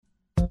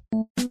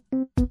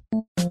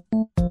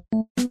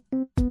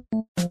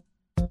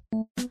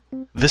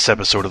This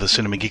episode of the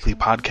Cinema Geekly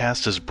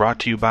podcast is brought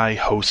to you by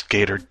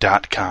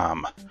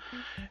HostGator.com.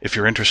 If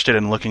you're interested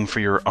in looking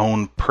for your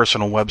own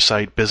personal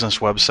website, business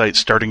website,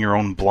 starting your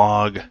own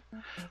blog,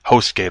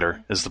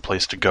 HostGator is the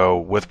place to go,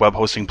 with web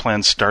hosting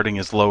plans starting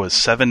as low as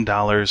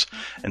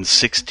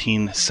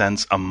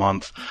 $7.16 a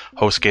month.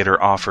 HostGator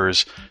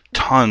offers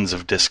tons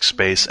of disk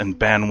space and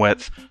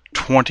bandwidth,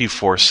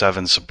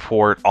 24/7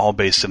 support, all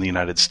based in the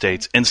United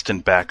States,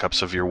 instant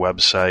backups of your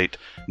website,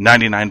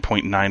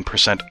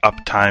 99.9%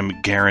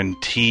 uptime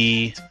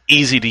guarantee,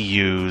 easy to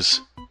use,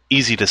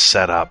 easy to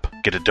set up.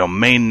 Get a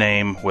domain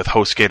name with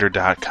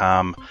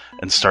HostGator.com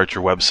and start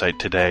your website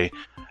today.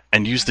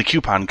 And use the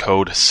coupon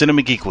code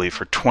CinemaGeekly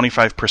for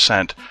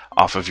 25%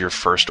 off of your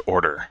first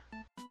order.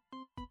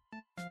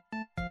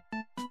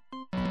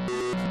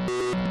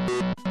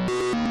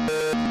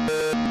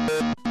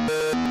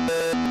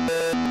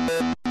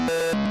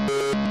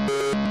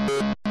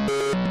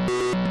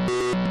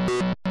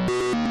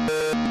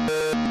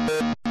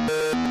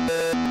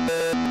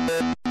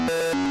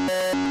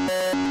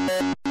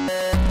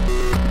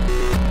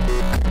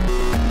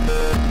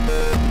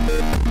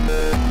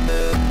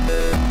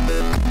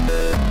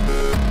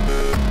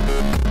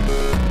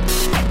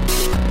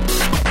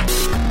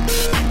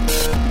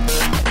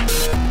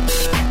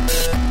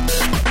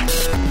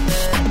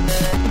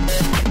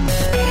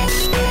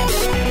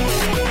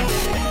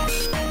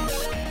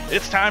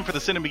 Time for the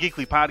Cinema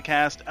Geekly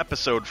podcast,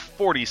 episode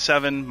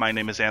 47. My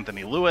name is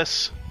Anthony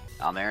Lewis.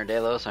 I'm Aaron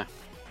DeLosa.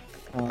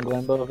 I'm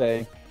Glenn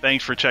Beauvais.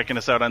 Thanks for checking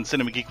us out on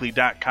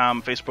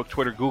cinemageekly.com, Facebook,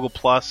 Twitter, Google+,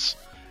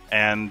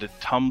 and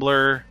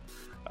Tumblr.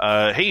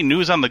 Hey,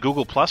 news on the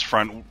Google Plus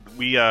front.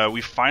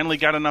 We finally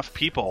got enough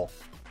people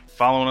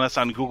following us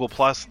on Google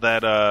Plus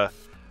that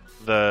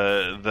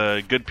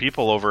the good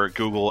people over at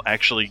Google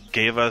actually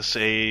gave us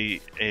a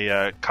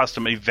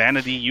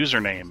vanity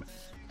username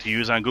to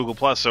use on Google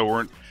Plus.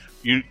 So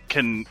you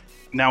can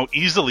now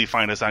easily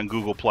find us on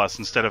Google Plus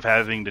instead of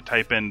having to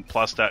type in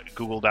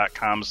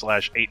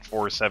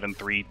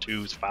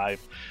plus.google.com/8473225.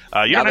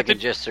 Now they can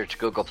just search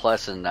Google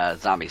Plus and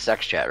zombie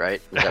sex chat,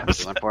 right? Is that what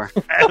you went for?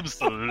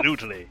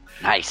 Absolutely.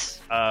 Nice.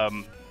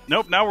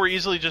 Nope. Now we're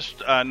easily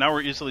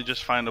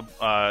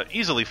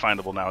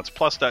findable now. It's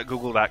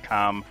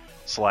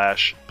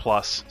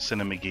plus.google.com/plus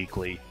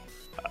cinemageekly.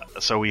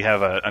 So we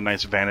have a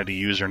nice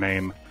vanity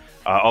username.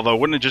 Although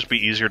wouldn't it just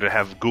be easier to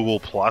have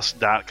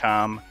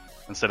googleplus.com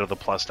instead of the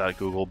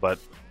plus.google? But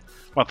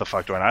what the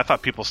fuck do I know? I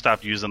thought people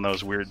stopped using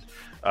those weird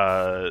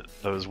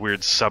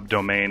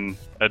subdomain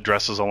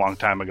addresses a long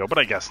time ago, but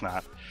I guess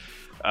not.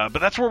 But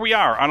that's where we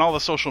are on all the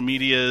social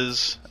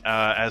medias,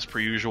 as per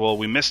usual.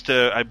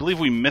 I believe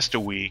we missed a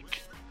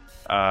week.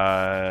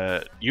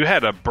 Aaron, you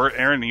had a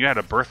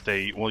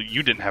birthday. Well,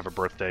 you didn't have a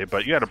birthday,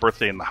 but you had a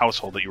birthday in the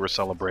household that you were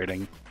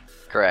celebrating.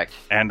 Correct.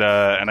 And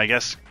I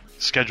guess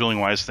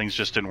scheduling-wise, things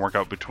just didn't work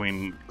out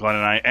between Glenn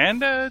and I,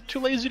 and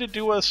too lazy to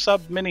do a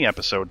sub-mini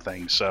episode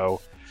thing.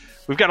 So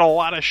we've got a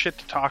lot of shit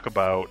to talk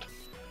about.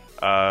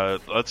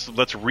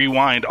 Let's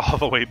rewind all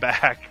the way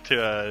back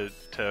to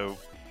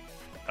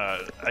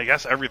I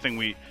guess everything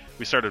we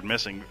started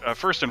missing.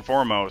 First and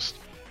foremost,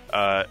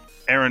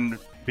 Aaron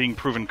being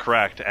proven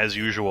correct as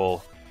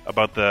usual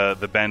about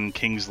the Ben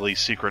Kingsley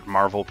secret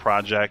Marvel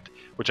project,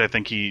 which I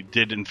think he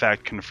did in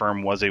fact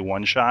confirm was a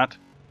one-shot.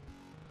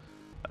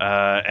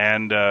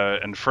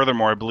 And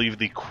furthermore, I believe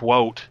the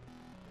quote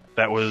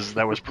that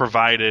was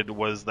provided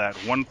was that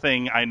one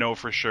thing I know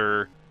for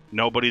sure: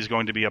 nobody's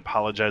going to be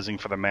apologizing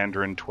for the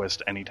Mandarin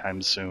twist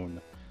anytime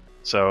soon.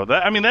 So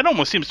that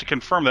almost seems to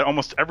confirm that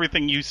almost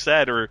everything you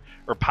said or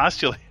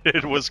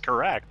postulated was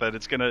correct.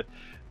 That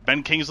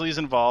Ben Kingsley's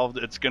involved.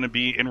 It's going to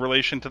be in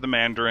relation to the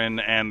Mandarin,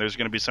 and there's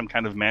going to be some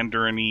kind of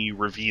Mandarin-y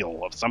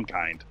reveal of some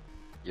kind.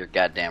 You're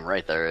goddamn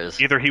right there is.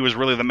 Either he was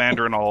really the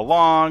Mandarin all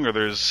along, or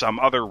there's some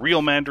other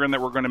real Mandarin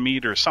that we're going to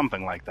meet, or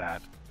something like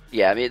that.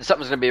 Yeah,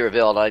 something's going to be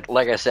revealed.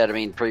 Like I said,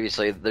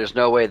 previously, there's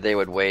no way they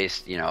would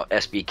waste,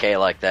 SBK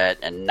like that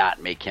and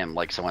not make him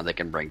like someone they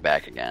can bring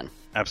back again.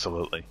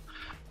 Absolutely.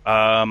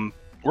 We're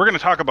going to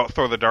talk about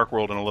Thor: The Dark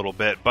World in a little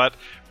bit, but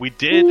we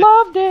did...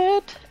 Loved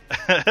it!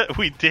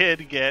 We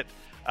did get...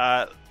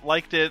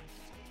 liked it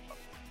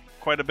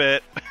quite a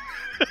bit.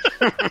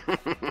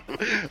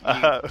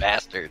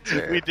 Bastards.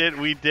 Sir. We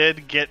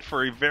did get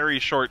for a very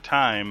short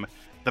time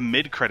the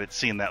mid-credit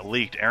scene that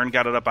leaked. Aaron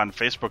got it up on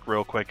Facebook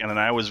real quick, and then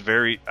I was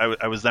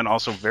then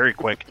also very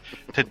quick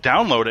to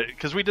download it,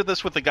 because we did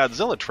this with the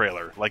Godzilla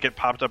trailer. Like, it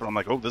popped up and I'm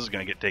like, oh, this is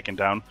going to get taken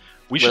down.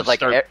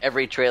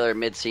 Every trailer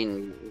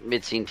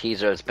mid-scene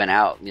teaser that's been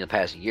out in the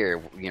past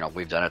year,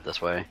 we've done it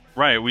this way.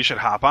 Right, we should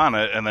hop on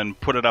it and then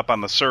put it up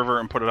on the server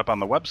and put it up on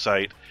the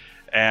website.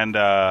 And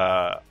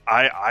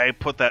I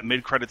put that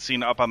mid-credit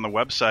scene up on the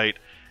website,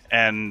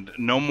 and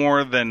no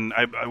more than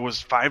I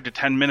was 5 to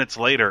 10 minutes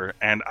later,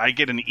 and I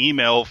get an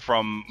email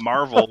from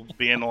Marvel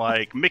being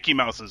like, Mickey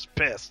Mouse is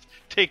pissed.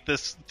 Take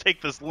this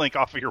link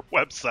off of your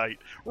website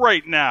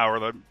right now,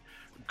 or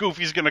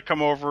Goofy's going to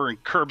come over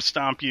and curb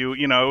stomp you.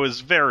 You know, it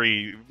was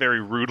very,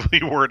 very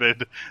rudely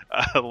worded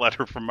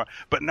letter from.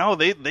 But no,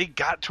 they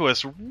got to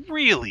us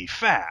really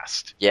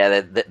fast.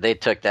 Yeah, they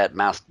took that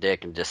mouse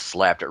dick and just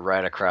slapped it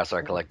right across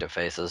our collective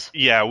faces.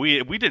 Yeah,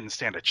 we didn't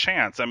stand a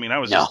chance. I mean, I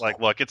was just like,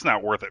 look, it's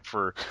not worth it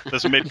for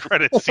this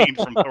mid-credit scene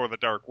from Thor: The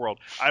Dark World.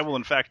 I will,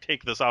 in fact,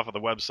 take this off of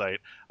the website.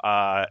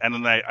 And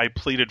then I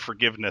pleaded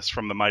forgiveness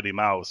from the Mighty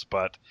Mouse,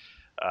 but.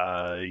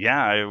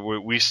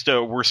 We're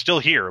still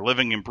here,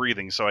 living and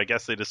breathing. So I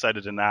guess they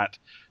decided to not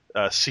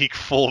seek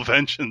full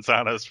vengeance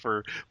on us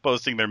for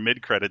posting their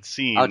mid-credit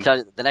scene. I'll tell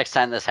you, the next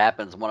time this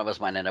happens, one of us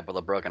might end up with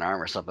a broken arm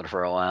or something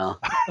for a while.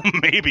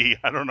 Maybe,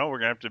 I don't know. We're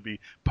gonna have to be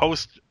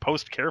post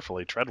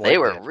carefully, tread lightly. They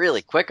were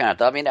really quick on it,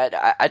 though. I mean,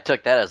 I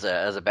took that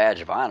as a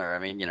badge of honor. I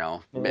mean, you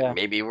know,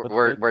 maybe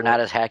we're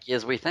not as hacky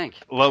as we think.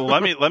 Well,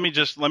 let me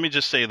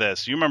just say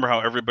this. You remember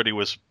how everybody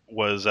was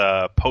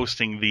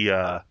posting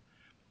the.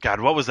 God,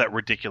 what was that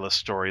ridiculous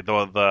story?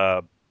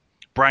 The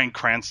Bryan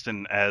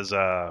Cranston as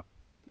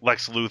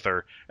Lex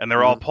Luthor, and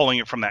they're all pulling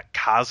it from that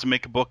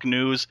Cosmic Book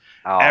News.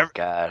 Oh,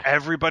 God.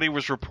 Everybody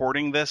was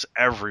reporting this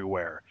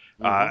everywhere,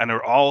 and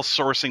they're all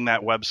sourcing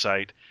that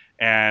website.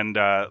 And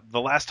the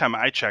last time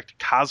I checked,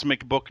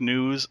 Cosmic Book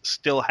News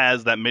still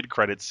has that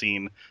mid-credit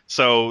scene.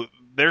 So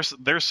they're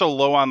so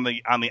low on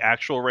the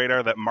actual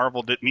radar that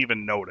Marvel didn't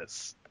even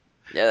notice.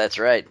 Yeah, that's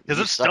right. Because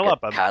it's still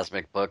up on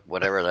Cosmic Book,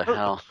 whatever the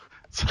hell.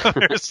 So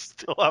they're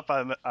still up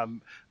on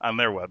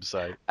their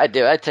website. I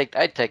do. I take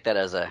that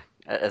as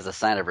a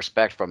sign of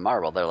respect from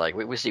Marvel. They're like,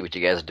 we see what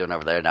you guys are doing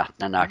over there. Now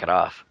knock it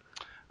off.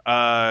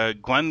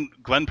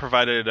 Glenn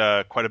provided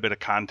quite a bit of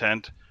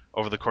content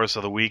over the course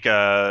of the week.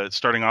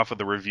 Starting off with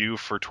the review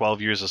for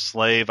 12 Years a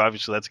Slave.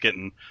 Obviously, that's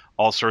getting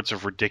all sorts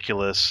of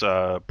ridiculous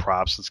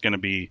props. It's going to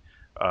be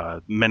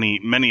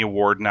many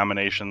award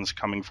nominations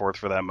coming forth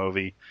for that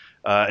movie.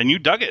 And you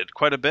dug it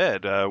quite a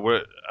bit.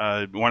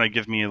 Want to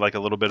give me like a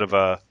little bit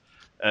of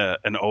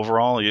an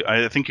overall?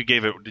 I think you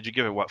gave it. Did you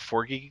give it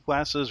 4 geeky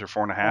glasses or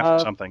 4.5 or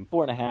something?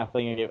 4.5. I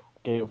think I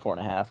gave it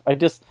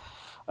 4.5.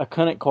 I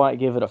couldn't quite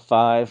give it a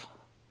 5.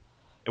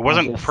 It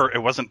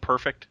wasn't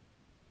perfect.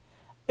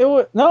 It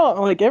was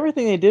like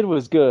everything they did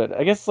was good.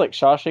 I guess like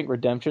Shawshank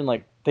Redemption,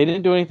 like they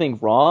didn't do anything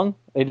wrong.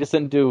 They just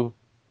didn't do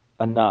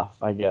enough.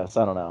 I guess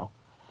I don't know.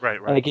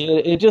 Right. Like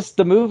it just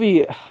the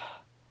movie,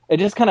 it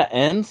just kind of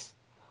ends.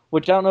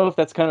 Which I don't know if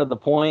that's kind of the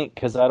point,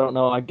 because I don't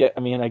know. I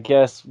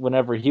guess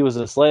whenever he was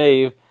a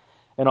slave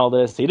and all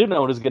this, he didn't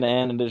know it was going to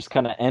end, and it just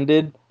kind of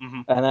ended.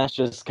 And that's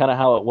just kind of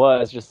how it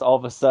was. Just all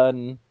of a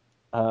sudden,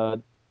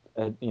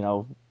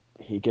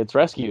 he gets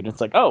rescued. And it's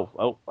like,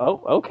 oh,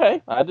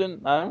 okay. I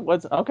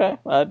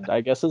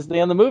guess it's the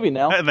end of the movie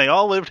now. And they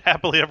all lived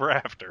happily ever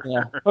after.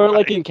 Yeah. Or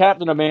like in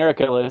Captain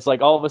America, it's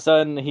like all of a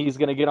sudden he's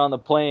going to get on the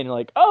plane and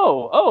like,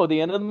 oh, the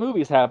end of the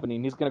movie's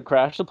happening. He's going to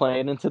crash the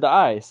plane into the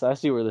ice. I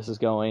see where this is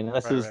going. And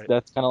that's kind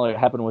of like what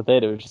happened with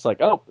it. It was just like,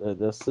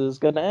 this is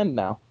going to end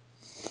now.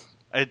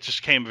 It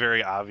just came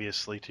very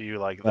obviously to you,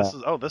 like this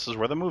is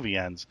where the movie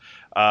ends.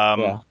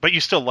 But you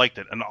still liked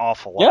it an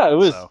awful lot. Yeah,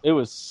 it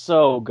was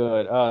so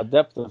good.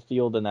 Depth of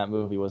field in that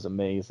movie was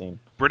amazing.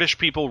 British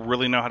people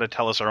really know how to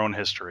tell us our own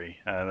history,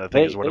 and I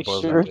think is what it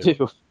boils down to. They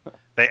sure do.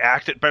 They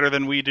act it better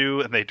than we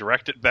do, and they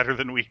direct it better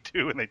than we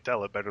do, and they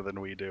tell it better than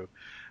we do.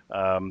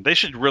 They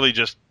should really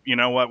just, you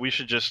know what? We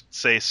should just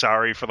say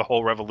sorry for the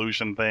whole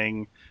revolution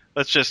thing.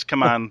 Let's just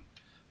come on.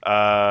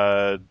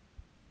 God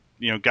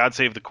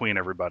save the Queen,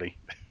 everybody.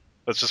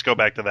 Let's just go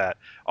back to that.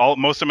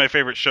 Most of my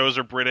favorite shows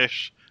are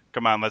British.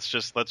 Come on, let's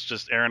just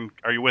Aaron,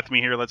 are you with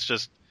me here? Let's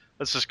just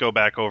go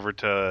back over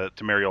to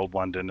merry old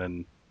London,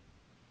 and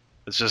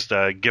let's just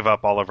give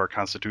up all of our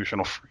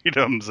constitutional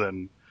freedoms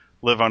and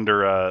live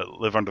under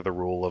the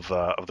rule of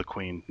the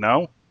Queen.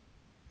 No?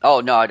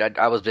 Oh no,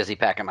 I was busy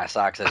packing my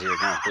socks as you were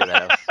going through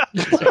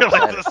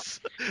that.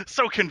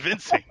 So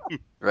convincing.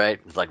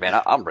 Right? It's like,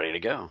 man, I'm ready to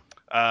go.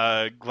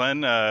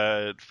 Glenn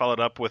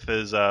followed up with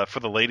his For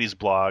the Ladies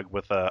blog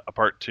with a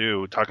part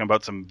 2 talking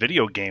about some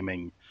video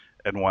gaming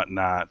and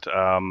whatnot.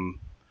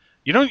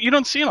 You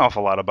don't see an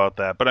awful lot about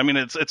that, but I mean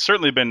it's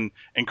certainly been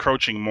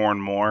encroaching more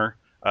and more,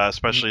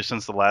 especially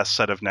since the last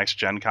set of next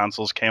gen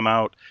consoles came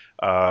out.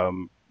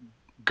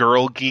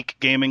 Girl geek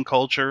gaming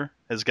culture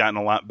has gotten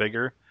a lot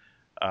bigger.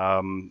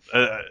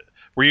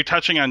 Were you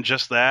touching on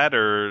just that,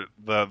 or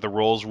the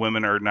roles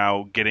women are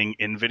now getting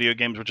in video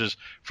games, which is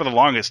for the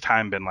longest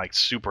time been like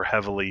super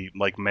heavily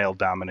like male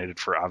dominated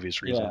for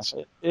obvious reasons?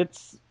 Yeah,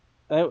 it's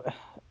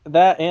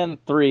that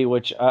and 3,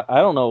 which I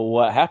don't know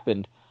what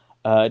happened.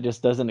 It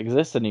just doesn't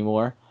exist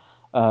anymore.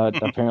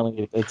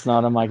 Apparently, it's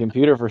not on my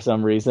computer for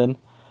some reason.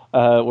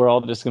 We're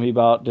all just going to be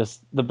about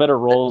just the better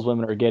roles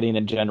women are getting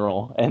in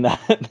general, and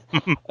that.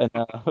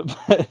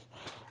 But,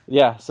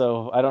 yeah,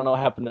 so I don't know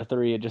what happened to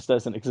 3. It just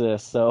doesn't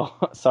exist. So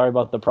sorry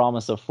about the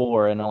promise of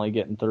 4 and only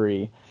getting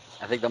 3.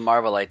 I think the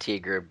Marvel IT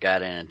group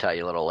got in and taught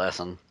you a little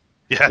lesson.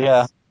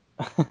 Yeah.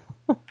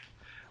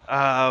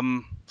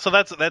 So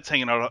that's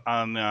hanging out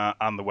on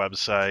the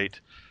website.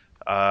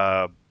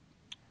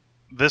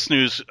 This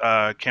news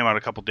came out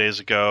a couple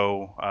days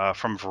ago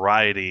from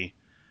Variety.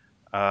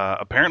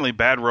 Apparently,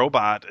 Bad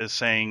Robot is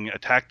saying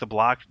Attack the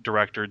Block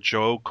director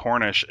Joe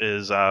Cornish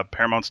is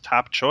Paramount's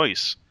top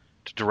choice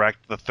to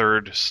direct the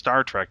third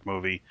Star Trek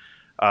movie.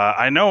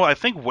 I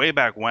think way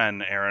back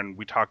when, Aaron,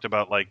 we talked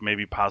about like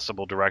maybe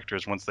possible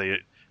directors once they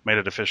made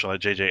it official that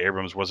J.J.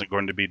 Abrams wasn't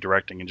going to be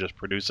directing and just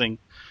producing.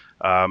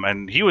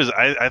 And he was,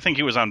 I think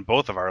he was on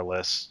both of our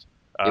lists.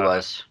 He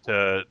was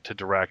to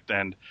direct,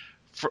 and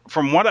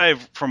from what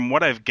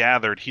I've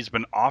gathered, he's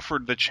been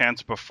offered the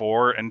chance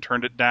before and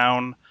turned it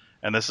down.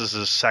 And this is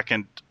his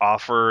second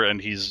offer,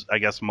 and he's, I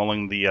guess,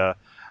 mulling the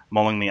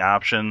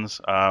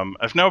options.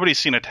 If nobody's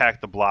seen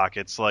Attack the Block,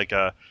 it's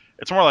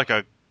more like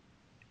I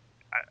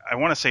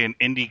want to say an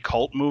indie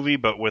cult movie,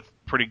 but with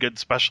pretty good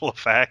special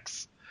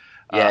effects.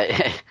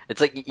 Yeah, it's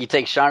like you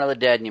take Shaun of the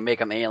Dead and you make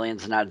them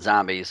aliens, not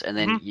zombies, and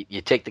then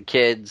you take the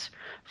kids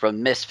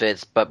from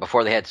Misfits, but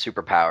before they had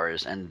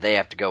superpowers, and they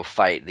have to go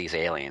fight these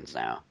aliens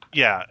now.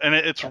 Yeah, and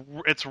it's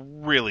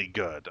really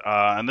good.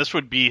 And this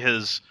would be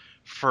his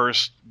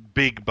first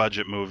big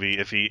budget movie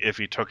if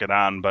he took it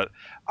on, but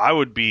I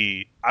would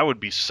be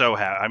so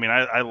happy. I mean,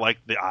 I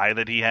liked the eye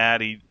that he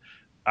had.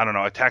 I don't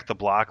know, Attack the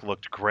Block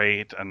looked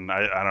great, and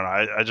I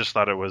don't know, I just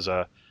thought it was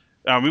a.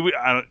 I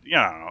don't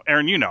know,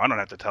 Aaron, I don't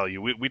have to tell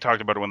you. We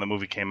talked about it when the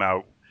movie came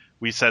out.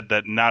 We said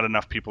that not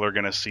enough people are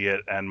going to see it,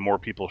 and more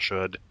people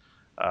should.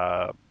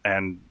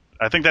 And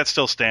I think that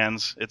still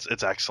stands.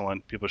 It's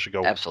excellent. People should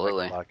go.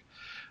 Absolutely.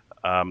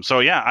 So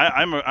yeah,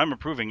 I'm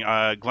approving.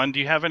 Glenn, do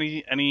you have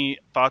any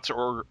thoughts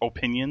or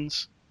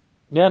opinions?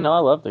 Yeah, no, I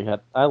love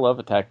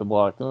Attack the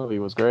Block. The movie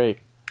was great.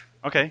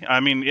 Okay,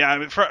 I mean,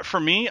 yeah, for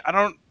me, I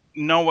don't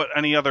know what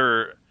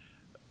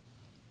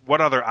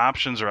other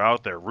options are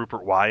out there.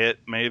 Rupert Wyatt,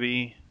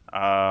 maybe.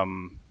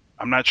 I'm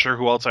not sure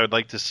who else I would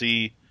like to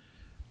see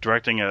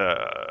directing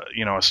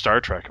a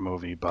Star Trek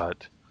movie,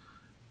 but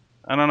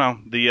I don't know.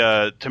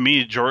 To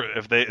me,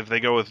 if they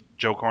go with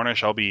Joe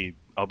Cornish, I'll be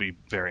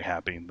very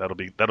happy. That'll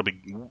be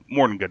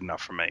more than good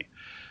enough for me.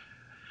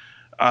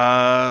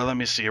 Let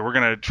me see. We're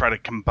gonna try to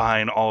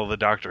combine all of the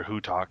Doctor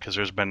Who talk because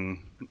there's been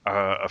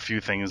a few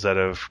things that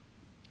have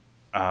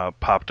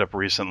popped up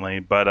recently.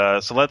 But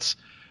so let's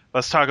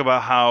talk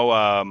about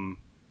how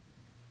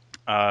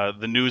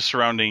the news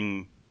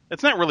surrounding.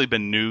 It's not really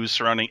been news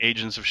surrounding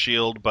Agents of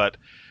S.H.I.E.L.D., but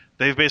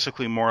they've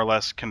basically more or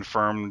less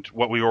confirmed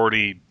what we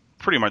already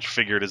pretty much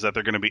figured, is that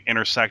they're going to be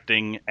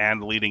intersecting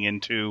and leading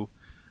into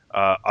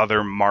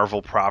other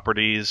Marvel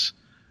properties.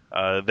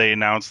 They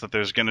announced that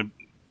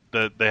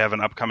they have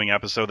an upcoming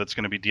episode that's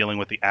going to be dealing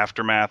with the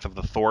aftermath of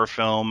the Thor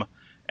film,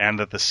 and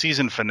that the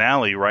season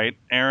finale, right,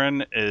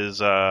 Aaron, is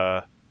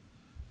going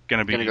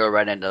to go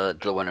right into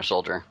the Winter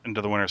Soldier.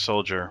 Into the Winter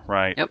Soldier,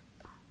 right? Yep.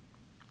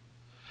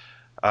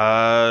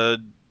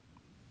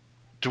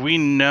 Do we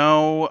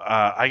know?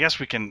 I guess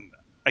we can.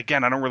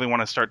 Again, I don't really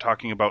want to start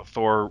talking about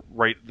Thor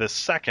right this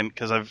second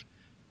because I've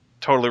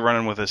totally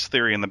running with this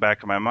theory in the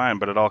back of my mind,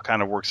 but it all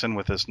kind of works in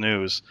with this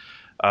news.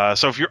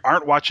 So if you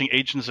aren't watching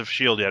Agents of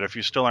S.H.I.E.L.D. yet, if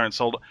you still aren't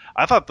sold,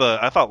 I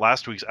thought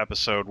last week's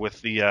episode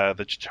with the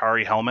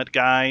Chitauri helmet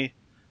guy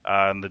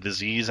and the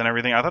disease and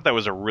everything, I thought that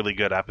was a really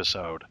good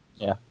episode.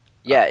 Yeah.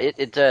 Yeah,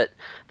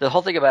 the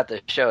whole thing about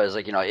the show is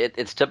like,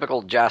 it's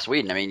typical Joss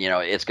Whedon. I mean,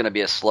 it's going to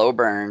be a slow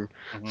burn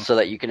so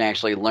that you can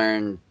actually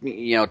learn,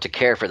 to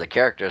care for the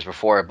characters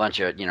before a bunch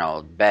of,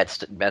 bad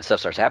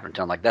stuff starts happening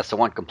to them. Like, that's the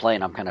one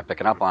complaint I'm kind of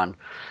picking up on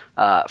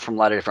from a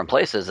lot of different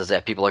places, is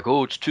that people are like,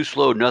 oh, it's too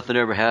slow, nothing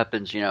ever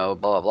happens, blah,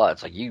 blah, blah.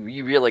 It's like,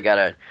 you really got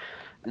to.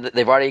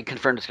 They've already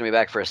confirmed it's going to be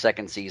back for a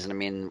second season. I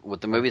mean,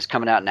 with the movies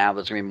coming out now,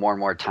 there's going to be more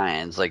and more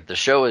tie-ins. Like, the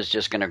show is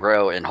just going to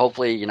grow, and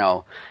hopefully,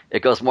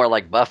 it goes more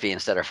like Buffy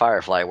instead of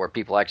Firefly, where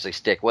people actually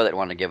stick with it and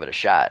want to give it a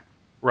shot.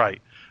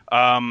 Right.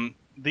 And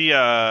by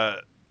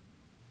the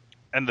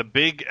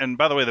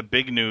way, the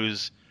big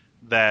news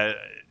that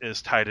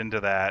is tied into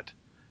that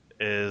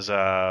is,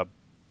 and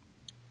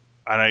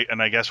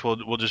I guess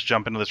we'll just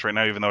jump into this right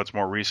now, even though it's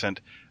more recent.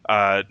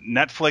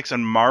 Netflix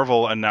and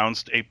Marvel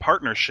announced a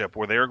partnership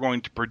where they are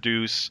going to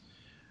produce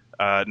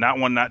not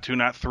one, not two,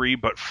 not three,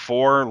 but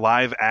 4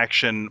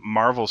 live-action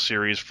Marvel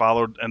series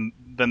followed, and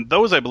then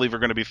those, I believe, are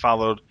going to be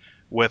followed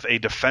with a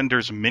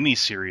Defenders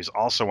miniseries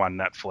also on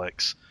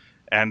Netflix.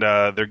 And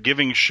they're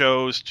giving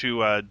shows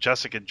to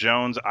Jessica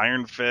Jones,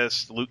 Iron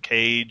Fist, Luke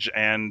Cage,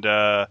 and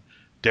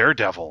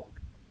Daredevil.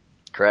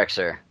 Correct,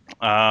 sir.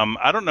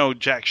 I don't know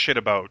jack shit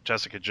about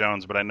Jessica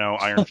Jones, but I know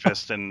Iron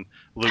Fist and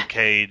Luke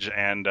Cage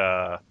and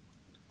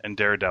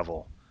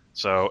Daredevil.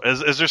 So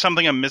is there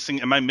something I'm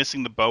missing? Am I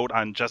missing the boat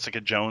on Jessica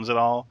Jones at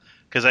all?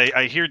 Because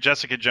I hear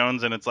Jessica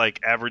Jones and it's like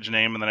average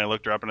name, and then I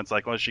looked her up and it's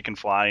like, well, she can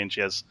fly and she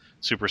has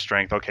super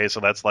strength. Okay, so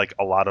that's like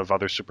a lot of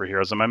other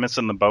superheroes. Am I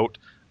missing the boat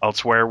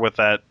elsewhere with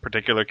that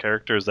particular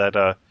character? Is that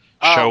a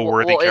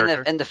show-worthy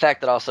character? And the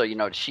fact that also,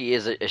 she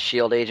is a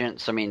S.H.I.E.L.D.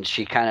 agent, so I mean,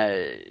 she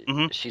kind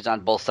of she's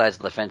on both sides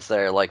of the fence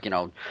there, like, kind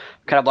of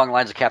along the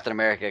lines of Captain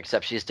America,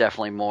 except she's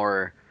definitely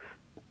more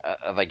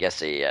of, I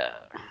guess, of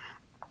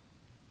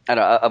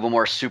a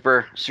more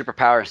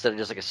superpower instead of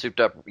just like a souped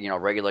up,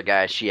 regular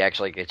guy. She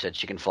actually, like I said,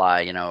 she can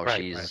fly. Right,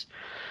 she's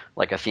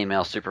like a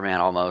female Superman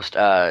almost.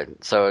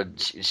 So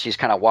she's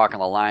kind of walking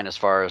the line as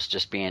far as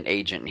just being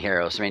agent and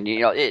hero. So I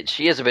mean,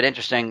 she is a bit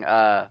interesting.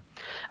 I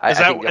think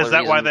the only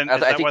reason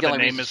I think the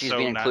only reason she's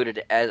being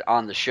included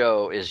on the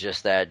show is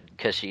just that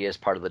because she is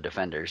part of the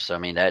Defenders. So I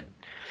mean that.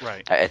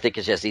 Right. I think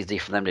it's just easy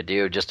for them to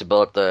do, just to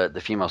build up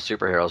the female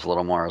superheroes a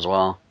little more as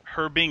well.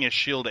 Her being a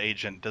S.H.I.E.L.D.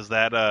 agent, does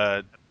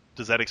that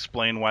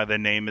explain why the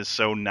name is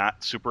so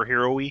not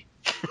superhero-y?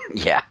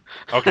 Yeah.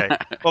 Okay.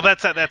 Well,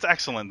 that's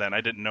excellent then.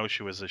 I didn't know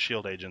she was a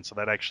S.H.I.E.L.D. agent, so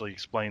that actually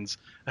explains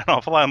an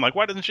awful lot. I'm like,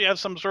 why doesn't she have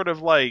some sort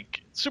of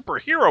like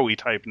superhero-y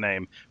type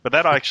name? But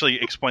that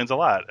actually explains a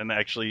lot and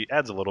actually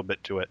adds a little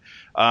bit to it.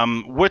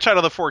 Which out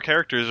of the 4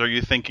 characters are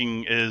you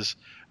thinking is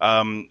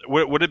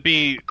would it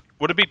be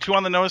too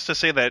on the nose to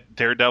say that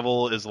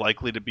Daredevil is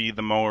likely to be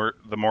the more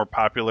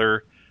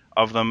popular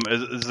of them?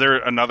 Is there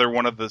another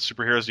one of the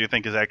superheroes you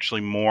think is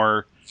actually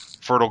more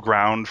fertile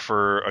ground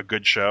for a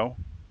good show?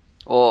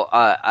 Well,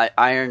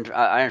 Iron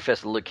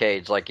Fist and Luke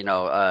Cage,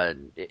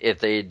 if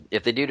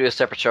they do a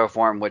separate show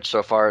for them, which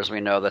so far as we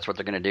know, that's what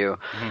they're going to do.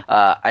 Mm-hmm.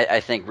 I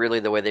think really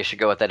the way they should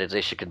go with that is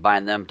they should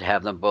combine them to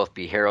have them both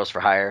be heroes for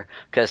hire.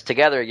 Because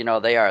together,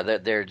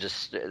 they're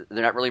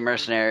not really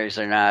mercenaries.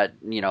 They're not,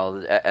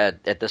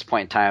 at this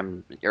point in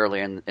time,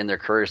 early in their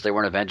careers, they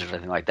weren't Avengers or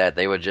anything like that.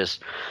 They would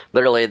just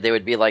literally they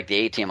would be like the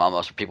A-Team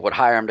almost. Where people would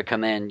hire them to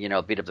come in,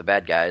 beat up the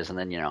bad guys, and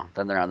then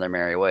then they're on their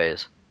merry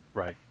ways.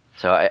 Right.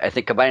 So I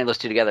think combining those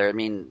two together, I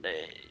mean,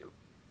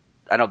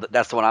 I know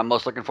that's the one I'm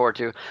most looking forward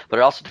to, but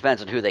it also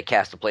depends on who they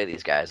cast to play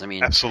these guys. I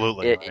mean,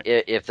 absolutely.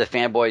 If the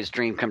fanboy's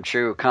dream come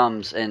true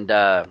comes and,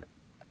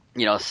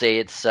 say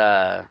it's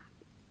the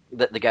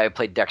guy who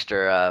played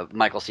Dexter,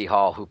 Michael C.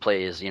 Hall, who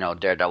plays,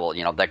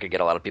 Daredevil, that could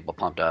get a lot of people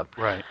pumped up.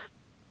 Right.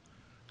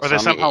 Or they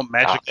somehow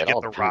magically get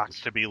The Rock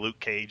to be Luke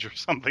Cage or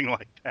something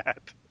like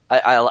that.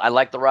 I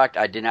like The Rock.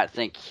 I do not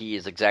think he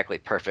is exactly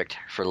perfect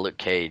for Luke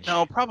Cage.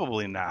 No,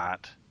 probably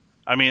not.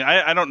 I mean,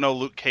 I don't know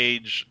Luke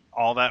Cage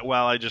all that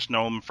well. I just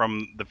know him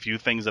from the few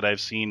things that I've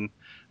seen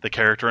the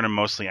character in, and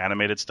mostly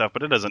animated stuff,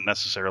 but it doesn't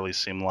necessarily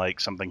seem like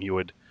something he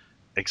would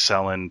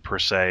excel in per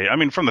se. I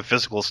mean, from the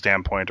physical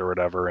standpoint or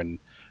whatever, and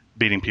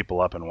beating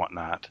people up and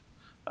whatnot.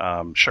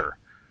 Sure.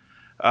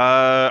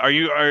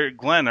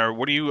 Glenn, or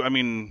what do you,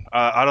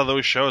 out of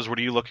those shows, what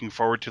are you looking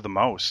forward to the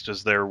most?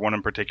 Is there one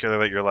in particular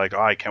that you're like,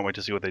 oh, I can't wait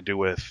to see what they do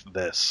with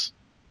this?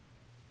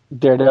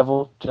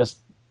 Daredevil, just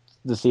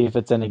to see if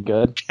it's any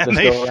good. Can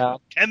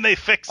they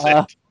fix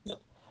it?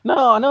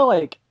 No, I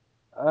know,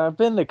 I've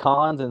been to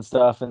cons and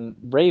stuff, and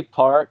Ray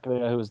Park,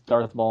 who's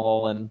Darth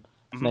Maul and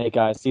Snake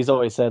Eyes, he's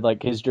always said,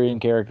 his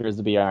dream character is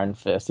to be Iron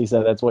Fist. He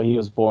said that's what he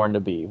was born to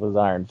be, was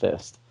Iron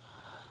Fist.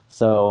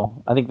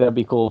 So, I think that'd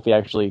be cool if he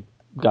actually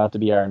got to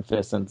be Iron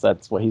Fist, since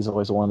that's what he's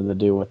always wanted to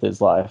do with his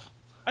life.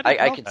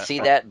 I could see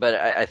that, but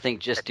I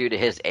think just due to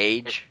his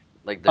age,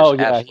 there's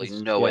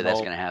absolutely no way that's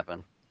going to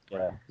happen.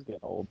 Yeah, he's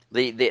getting old.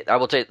 I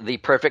will tell you, the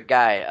perfect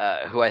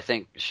guy who I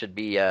think should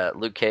be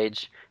Luke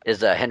Cage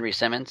is Henry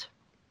Simmons.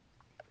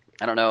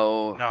 I don't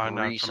know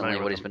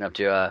recently what he's been up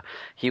to.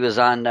 He was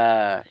on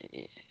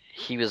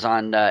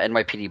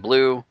NYPD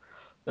Blue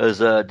as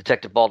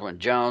Detective Baldwin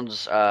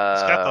Jones.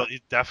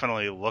 He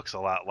definitely looks a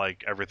lot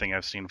like everything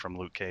I've seen from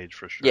Luke Cage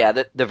for sure.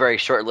 Yeah, the very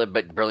short-lived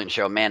but brilliant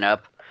show Man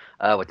Up.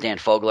 With Dan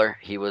Fogler,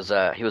 he was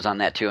on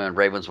that too in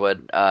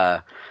Ravenswood.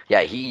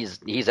 Yeah,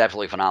 he's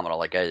absolutely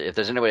phenomenal. If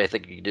there's anybody I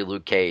think you could do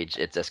Luke Cage,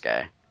 it's this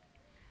guy.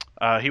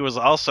 He was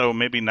also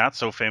maybe not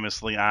so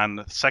famously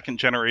on Second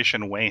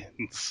Generation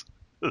Wayans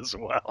as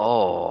well.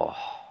 Oh,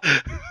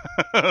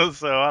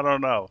 so I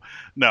don't know.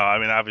 No,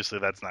 obviously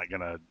that's not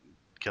gonna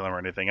kill him or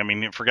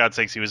anything. For God's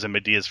sakes, he was in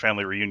Medea's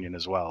Family Reunion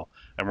as well,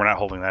 and we're not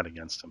holding that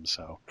against him.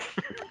 So,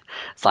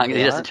 as long as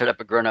he doesn't turn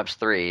up at Grown Ups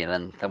 3,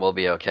 then we'll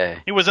be okay.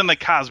 He was in the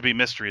Cosby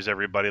Mysteries,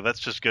 everybody. That's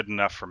just good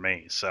enough for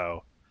me.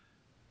 So,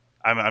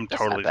 I'm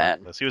totally fine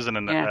with this. He was in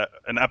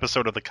an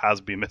episode of the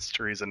Cosby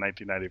Mysteries in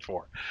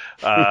 1994.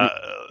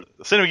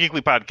 Cinema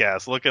Geekly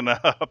Podcast, looking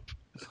up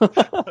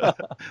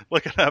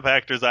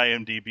actors'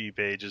 IMDb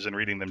pages and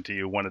reading them to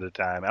you one at a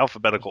time,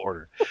 alphabetical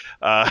order.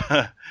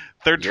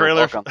 Third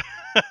trailer for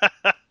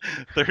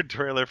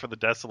The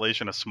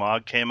Desolation of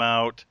Smog came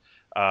out.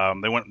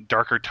 They went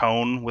darker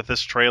tone with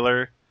this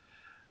trailer.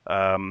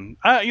 I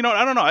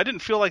don't know. I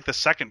didn't feel like the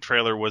second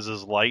trailer was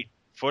as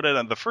light-footed,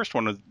 and the first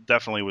one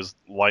definitely was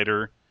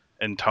lighter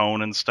in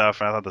tone and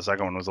stuff. I thought the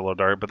second one was a little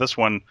dark, but this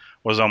one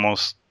was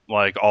almost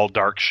like all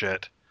dark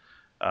shit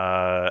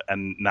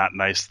and not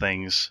nice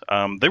things.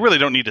 They really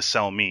don't need to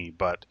sell me,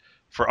 but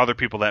for other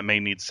people that may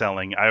need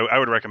selling, I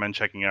would recommend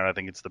checking it out. I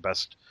think it's the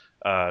best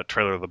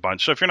trailer of the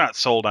bunch. So if you're not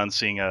sold on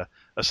seeing a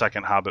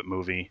second Hobbit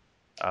movie,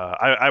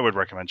 I would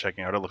recommend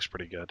checking it out. It looks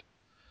pretty good.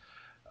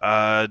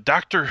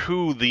 Doctor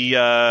Who, the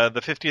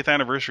 50th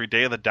anniversary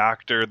Day of the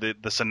Doctor,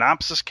 the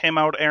synopsis came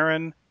out,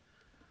 Aaron.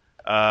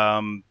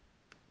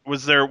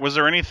 Was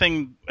there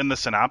anything in the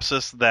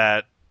synopsis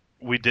that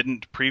we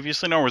didn't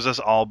previously know, or was this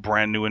all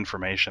brand new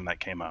information that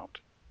came out?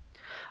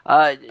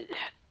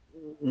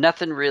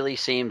 Nothing really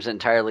seems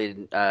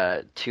entirely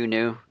too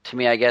new to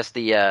me. I guess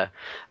the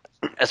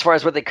as far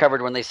as what they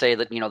covered when they say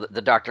that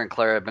the Doctor and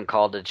Clara have been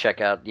called to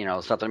check out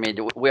something. I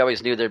mean, we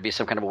always knew there'd be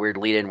some kind of a weird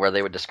lead-in where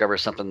they would discover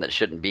something that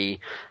shouldn't be,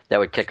 that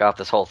would kick off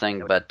this whole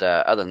thing. But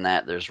other than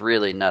that, there's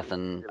really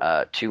nothing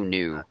too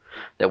new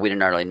that we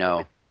didn't already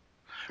know.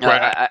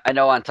 Right. I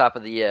know on top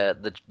of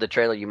the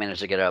trailer you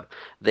managed to get up,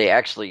 they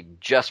actually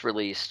just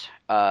released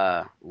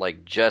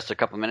like just a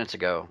couple minutes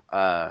ago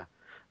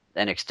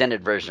an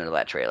extended version of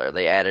that trailer.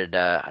 They added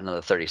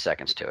another 30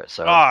 seconds to it.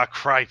 So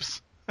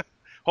Cripes.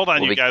 Hold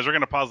on, you guys. We're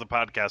going to pause the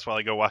podcast while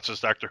I go watch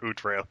this Doctor Who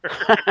trailer.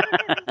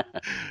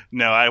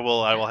 No, I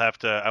will have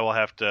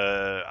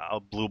to. I'll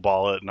blue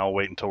ball it and I'll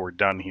wait until we're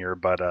done here.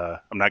 But I'm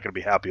not going to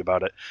be happy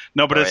about it.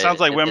 No, but it sounds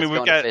like we've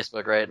got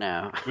Facebook right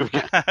now.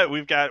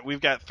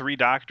 we've got 3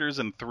 Doctors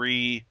and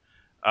 3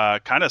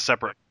 kind of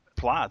separate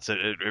plots.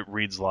 It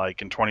reads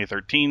like in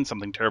 2013,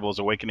 something terrible is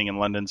awakening in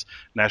London's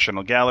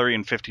National Gallery.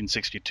 In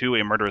 1562,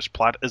 a murderous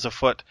plot is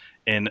afoot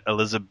in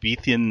is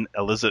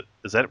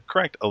that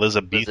correct?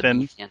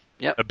 Elizabethan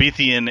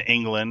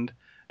England.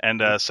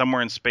 And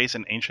somewhere in space,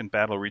 an ancient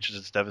battle reaches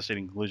its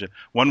devastating conclusion.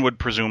 One would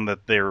presume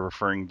that they're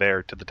referring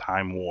there to the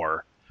Time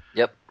War.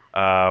 Yep.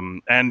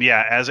 And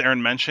yeah, as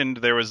Aaron mentioned,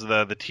 there was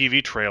the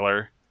TV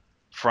trailer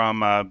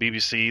from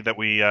BBC that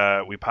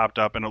we popped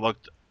up, and it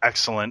looked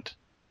excellent.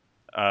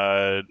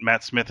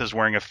 Matt Smith is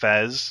wearing a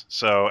fez,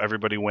 so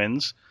everybody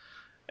wins.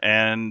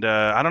 And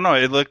I don't know,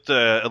 it looked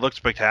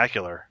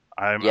spectacular.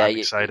 I'm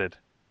excited.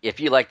 If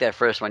you like that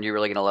first one, you're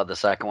really gonna love the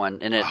second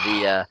one. In it,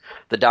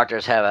 the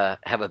Doctors have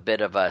a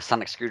bit of a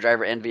sonic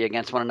screwdriver envy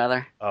against one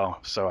another. Oh,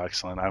 so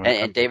excellent!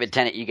 And David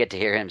Tennant, you get to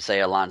hear him say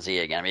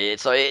Alonzi again. I mean,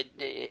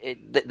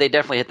 they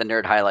definitely hit the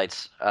nerd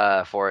highlights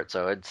for it.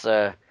 So it's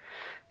God,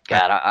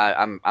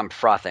 I'm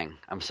frothing.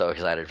 I'm so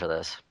excited for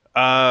this.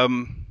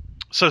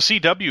 So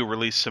CW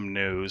released some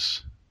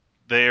news.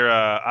 They're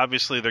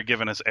obviously they're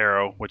giving us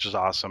Arrow, which is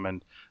awesome,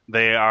 and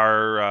they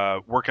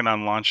are working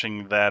on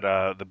launching that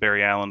the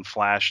Barry Allen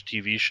Flash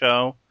TV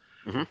show.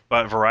 Mm-hmm.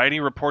 But Variety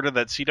reported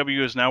that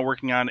CW is now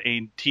working on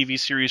a TV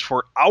series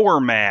for Our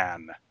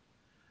Man.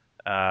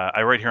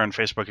 I write here on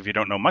Facebook, if you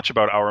don't know much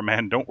about Our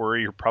Man, don't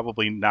worry, you're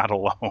probably not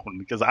alone,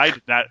 because I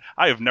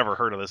have never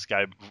heard of this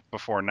guy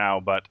before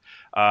now, but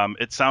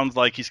it sounds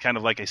like he's kind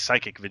of like a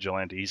psychic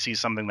vigilante. He sees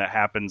something that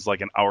happens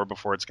like an hour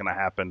before it's going to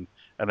happen,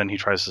 and then he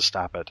tries to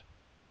stop it.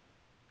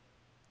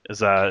 Is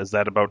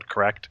that about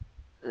correct?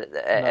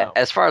 No.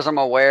 As far as I'm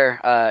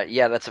aware,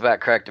 yeah, that's about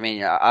correct. I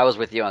mean, I was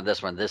with you on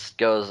this one. This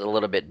goes a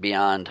little bit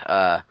beyond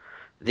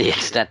the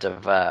extent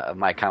of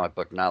my comic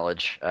book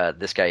knowledge.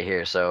 This guy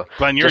here, so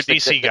Glenn, you're a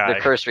DC guy. The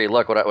cursory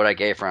look, what I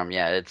gave from,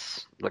 yeah,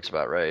 looks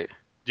about right.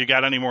 Do you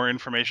got any more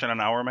information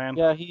on Our Man?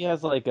 Yeah, he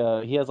has like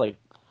a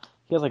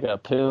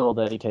pill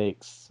that he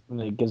takes,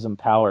 and it gives him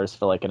powers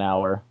for like an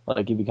hour.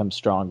 Like he becomes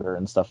stronger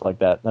and stuff like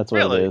that. That's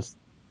what it is.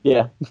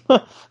 Yeah.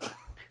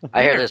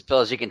 I hear there's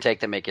pills you can take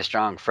to make you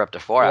strong for up to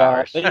 4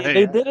 hours. They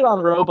did it on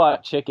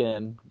Robot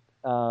Chicken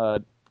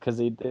because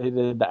they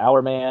did the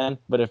Hour Man.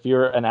 But if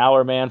you're an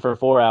Hour Man for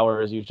 4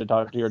 hours, you should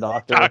talk to your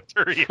doctor.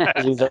 Yeah.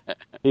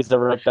 He's the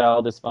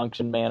erectile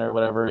dysfunction man or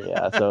whatever.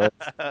 Yeah, so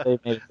they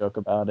made a joke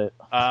about it.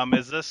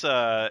 Is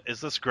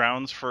this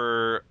grounds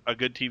for a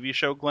good TV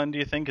show, Glenn? Do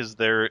you think is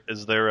there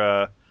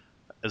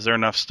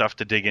enough stuff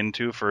to dig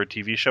into for a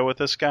TV show with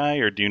this guy,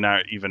 or do you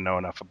not even know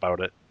enough about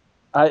it?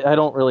 I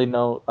don't really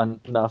know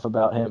enough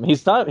about him. He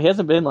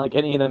hasn't been like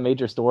any of the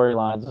major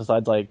storylines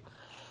besides like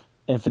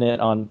Infinite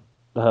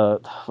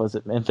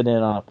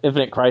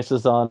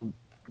Crisis on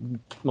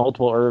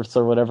Multiple Earths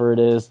or whatever it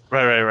is.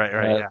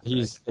 Right. Yeah.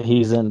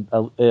 He's in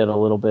it a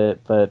little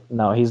bit, but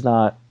no, he's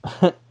not.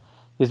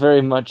 He's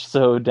very much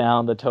so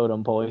down the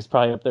totem pole. He's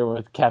probably up there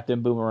with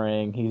Captain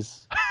Boomerang.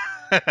 He's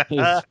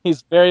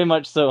very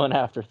much so an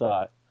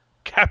afterthought.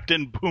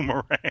 Captain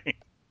Boomerang.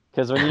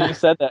 Because when you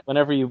said that,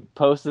 whenever you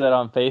posted that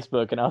on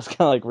Facebook, and I was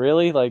kind of like,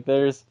 really? Like,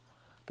 there's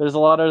a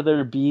lot of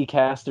other B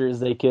casters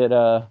they could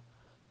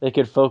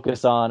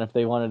focus on if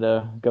they wanted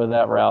to go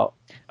that route.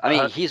 I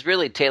mean, he's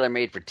really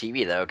tailor-made for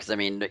TV, though, because, I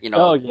mean,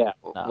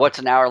 what's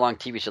an hour-long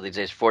TV show these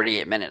days?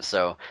 48 minutes.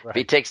 So if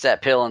he takes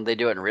that pill and they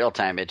do it in real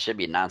time, it should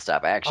be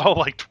nonstop action. Oh,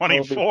 like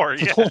 24,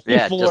 yeah.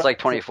 Yeah, just like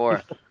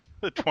 24.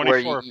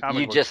 24 where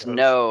you just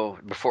know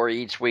before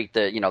each week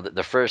that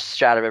the first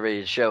shot of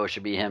every show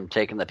should be him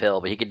taking the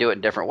pill, but he could do it in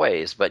different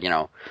ways. But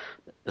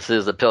as soon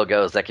as the pill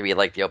goes, that could be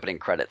like the opening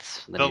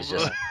credits. Then he's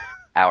just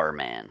Our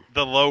Man.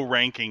 The low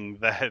ranking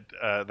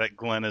that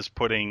Glenn is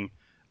putting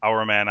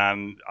Our Man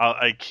on,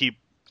 I keep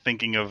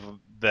thinking of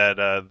that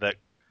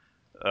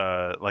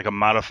like a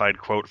modified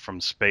quote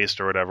from Spaced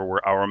or whatever,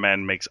 where Our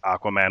Man makes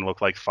Aquaman look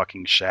like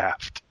fucking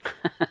Shaft.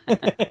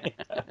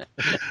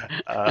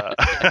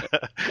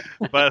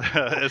 But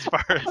as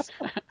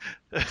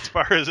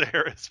far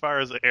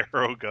as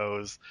Arrow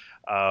goes,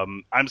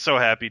 I'm so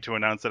happy to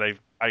announce that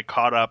I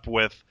caught up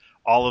with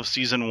all of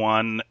season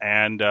 1,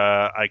 and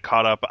I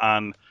caught up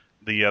on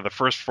the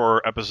first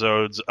 4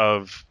 episodes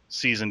of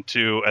season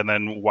 2, and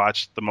then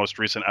watched the most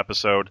recent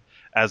episode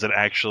as it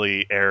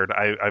actually aired.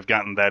 I've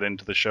gotten that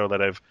into the show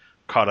that I've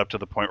caught up to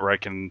the point where I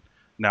can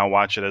now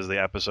watch it as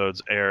the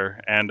episodes air.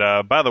 And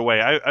by the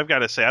way, I've got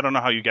to say, I don't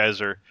know how you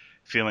guys are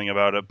feeling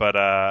about it, but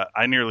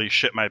I nearly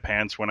shit my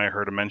pants when I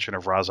heard a mention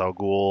of Ra's al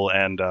Ghul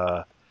and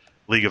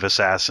League of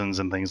Assassins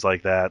and things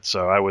like that.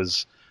 So I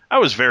was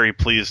very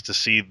pleased to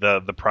see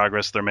the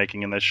progress they're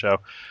making in this show.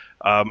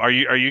 Are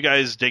you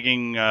guys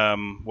digging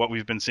what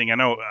we've been seeing?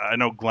 I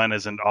know Glenn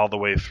isn't all the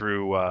way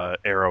through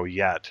Arrow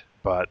yet,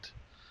 but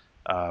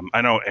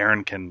I know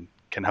Aaron can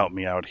help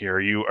me out here.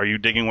 Are you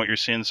digging what you're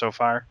seeing so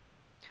far?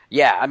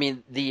 Yeah, I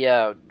mean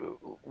the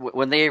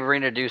when they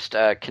reintroduced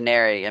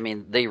Canary, I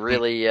mean they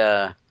really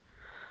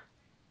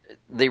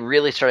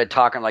started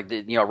talking like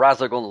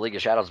Ra's al Ghul in the League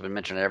of Shadows has been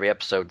mentioned in every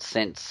episode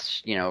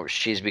since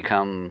she's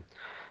become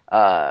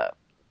a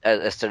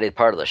steady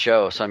part of the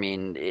show. So I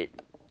mean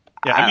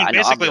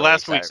basically really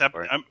last week's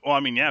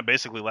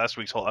basically last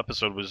week's whole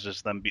episode was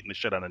just them beating the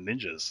shit out of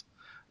ninjas.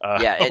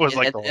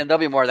 And there'll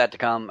be more of that to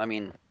come. I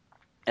mean,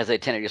 as they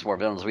tend to use more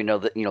villains, we know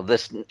that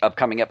this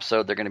upcoming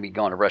episode they're going to be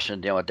going to Russia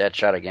and dealing with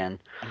Deadshot again.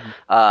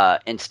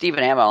 Mm-hmm. And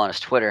Stephen Amell on his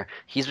Twitter,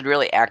 he's been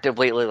really active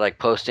lately, like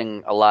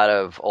posting a lot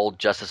of old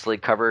Justice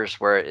League covers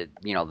where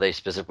they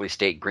specifically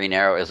state Green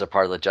Arrow is a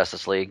part of the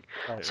Justice League.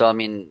 Right. So I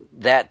mean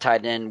that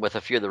tied in with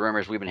a few of the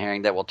rumors we've been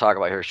hearing that we'll talk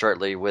about here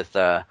shortly with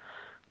the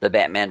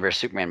Batman vs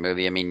Superman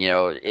movie. I mean,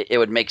 it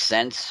would make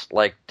sense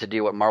like to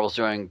do what Marvel's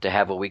doing to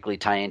have a weekly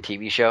tie-in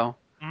TV show.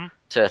 Mm-hmm.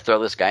 To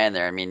throw this guy in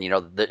there. I mean,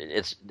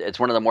 it's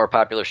one of the more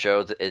popular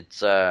shows.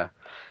 It's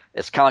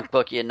comic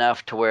booky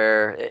enough to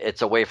where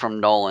it's away from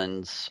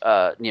Nolan's,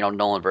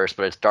 Nolanverse,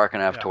 but it's dark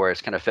enough to where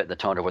it's kind of fitting the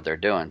tone of what they're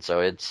doing.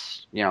 So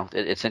it's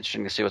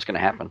interesting to see what's going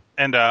to happen.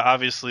 And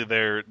obviously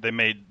they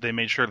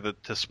made sure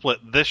to split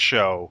this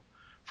show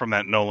from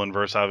that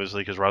Nolanverse,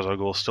 obviously, because Ra's al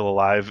Ghul is still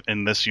alive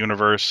in this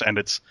universe, and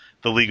it's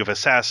the League of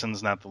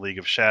Assassins, not the League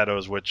of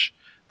Shadows, which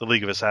the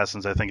League of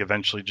Assassins, I think,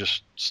 eventually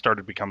just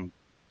started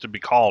to be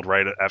called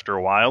right after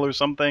a while or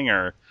something,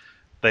 or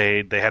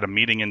they had a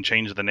meeting and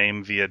changed the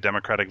name via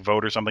democratic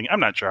vote or something. I'm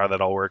not sure how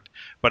that all worked,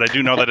 but I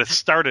do know that it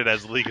started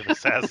as League of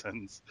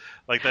Assassins.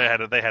 Like they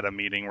had a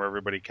meeting where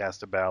everybody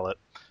cast a ballot.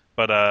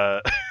 But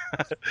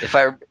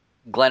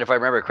Glenn, if I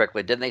remember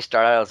correctly, didn't they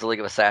start out as the League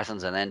of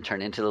Assassins and then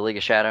turn into the League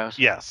of Shadows?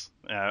 Yes.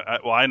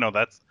 I know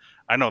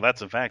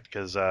that's a fact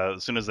because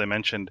as soon as they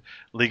mentioned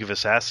League of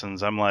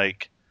Assassins, I'm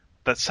like,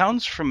 that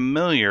sounds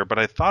familiar, but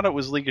I thought it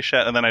was League of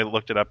Shadows, and then I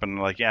looked it up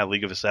and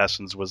League of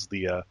Assassins was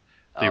the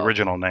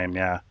original name.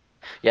 Yeah.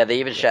 Yeah, they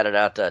even shouted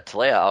out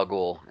Talia al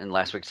Ghul in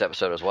last week's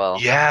episode as well.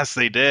 Yes,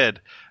 they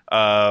did.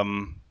 I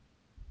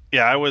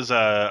was.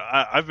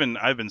 I've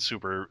been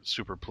super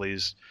super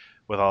pleased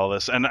with all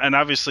this, and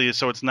obviously,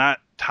 so it's not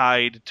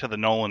tied to the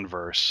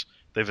Nolanverse.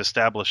 They've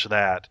established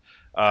that,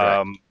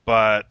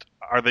 but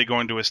are they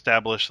going to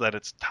establish that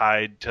it's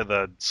tied to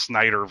the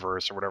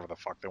Snyderverse or whatever the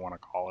fuck they want to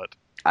call it?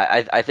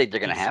 I think they're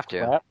going to have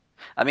to.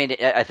 I mean,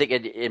 I think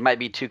it might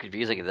be too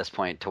confusing at this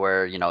point to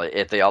where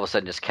if they all of a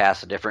sudden just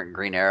cast a different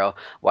Green Arrow,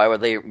 why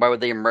would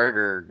they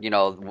murder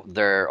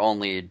their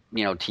only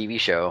TV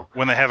show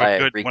when they have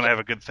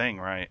a good thing,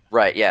 right?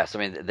 Right. Yes. I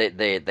mean,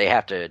 they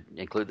have to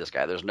include this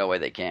guy. There's no way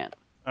they can't.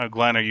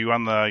 Glenn, are you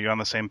on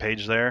the same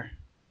page there?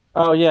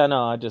 Oh yeah,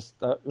 no. I just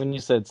when you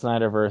said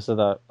Snyderverse, I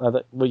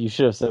thought what you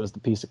should have said was the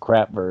piece of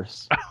crap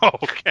verse.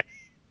 Okay.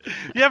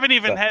 We haven't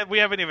even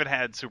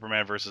had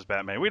Superman versus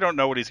Batman. We don't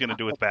know what he's going to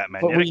do with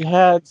Batman. But we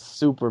had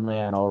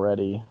Superman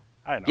already.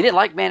 I know. You didn't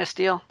like Man of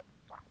Steel?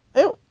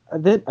 I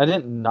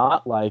did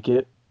not like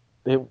it.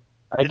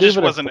 I gave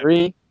it a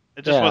 3.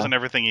 It just wasn't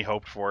everything he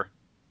hoped for.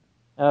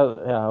 I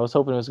was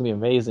hoping it was going to be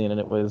amazing, and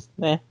it was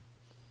meh.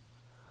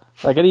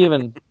 Like I didn't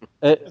even.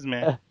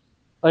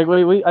 Like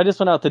I just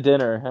went out to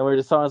dinner and we were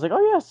just talking. I was like,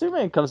 oh yeah,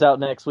 Superman comes out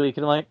next week,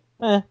 and I'm like,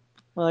 eh.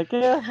 I'm like,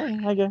 yeah,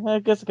 I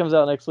guess it comes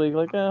out next week.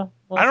 Like, I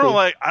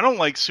don't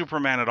like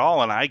Superman at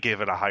all, and I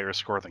gave it a higher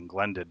score than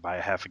Glenn did by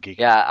a half a geek.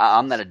 Yeah,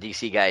 I'm not a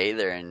DC guy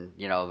either, and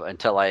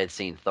until I had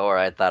seen Thor,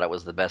 I thought it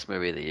was the best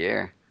movie of the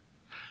year.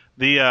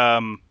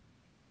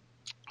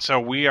 So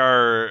we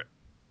are.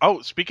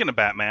 Oh, speaking of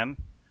Batman,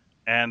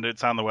 and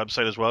it's on the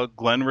website as well.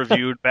 Glenn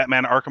reviewed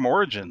Batman: Arkham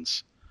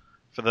Origins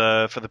for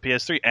the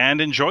PS3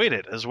 and enjoyed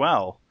it as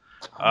well.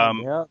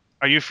 Yeah.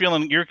 Are you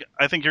feeling?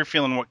 I think you're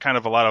feeling what kind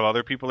of a lot of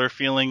other people are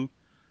feeling,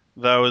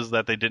 though, is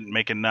that they didn't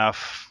make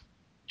enough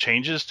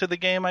changes to the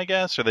game, I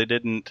guess, or they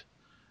didn't.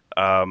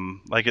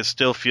 Like it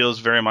still feels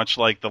very much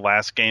like the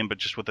last game, but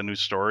just with a new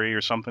story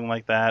or something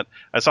like that.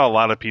 I saw a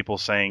lot of people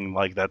saying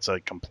like that's a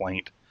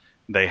complaint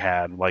they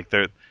had. Like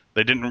they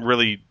didn't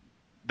really.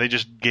 They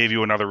just gave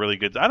you another really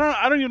good.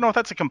 I don't even know if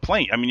that's a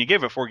complaint. I mean, you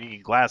gave it 4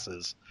 geeky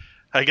glasses.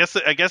 I guess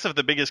if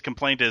the biggest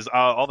complaint is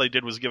all they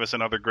did was give us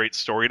another great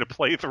story to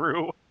play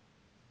through.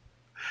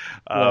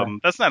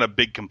 That's not a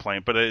big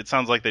complaint, but it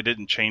sounds like they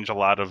didn't change a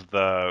lot of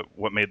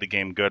what made the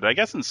game good. I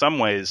guess in some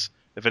ways,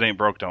 if it ain't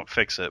broke, don't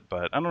fix it.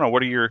 But I don't know.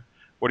 What are your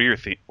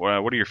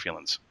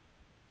feelings?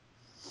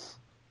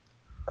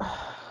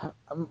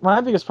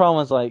 My biggest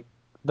problem is like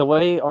the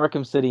way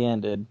Arkham City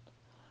ended,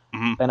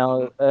 and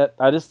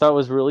I just thought it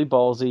was really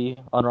ballsy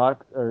on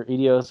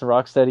Eidos and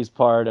Rocksteady's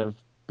part of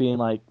being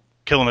like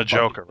killing a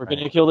Joker. We're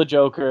going to kill the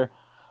Joker.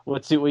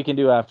 let's see what we can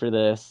do after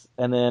this.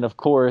 And then, of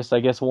course, I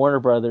guess Warner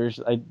Brothers,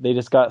 they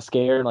just got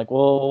scared, like,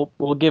 well,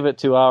 we'll give it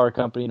to our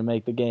company to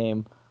make the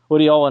game. What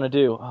do y'all want to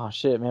do? Oh,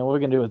 shit, man, what are we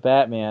going to do with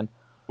Batman?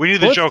 We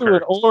need the Let's Joker. do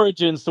an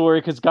origin story,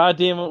 because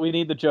goddamn it, we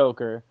need the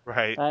Joker.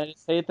 Right. I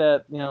just hate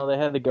that, they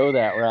had to go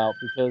that route,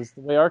 because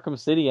the way Arkham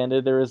City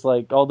ended, there was,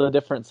 like, all the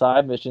different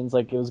side missions,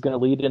 like, it was going to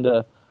lead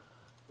into,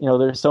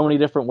 there's so many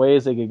different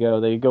ways they could go.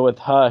 They could go with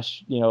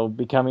Hush,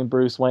 becoming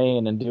Bruce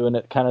Wayne and doing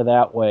it kind of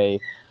that way.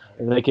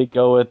 They could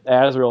go with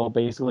Azrael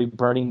basically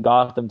burning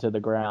Gotham to the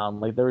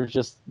ground. Like, there was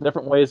just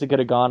different ways they could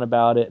have gone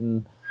about it,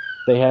 and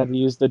they had to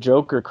use the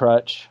Joker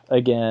crutch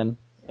again.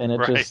 And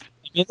it just,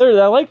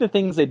 I like the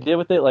things they did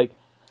with it. Like,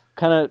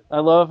 kind of, I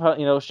love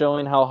how,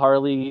 showing how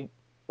Harleen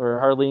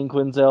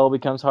Quinzel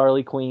becomes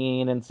Harley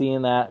Quinn and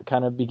seeing that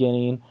kind of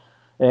beginning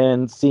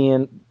and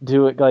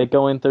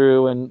going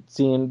through and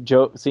seeing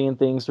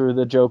things through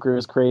the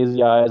Joker's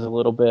crazy eyes a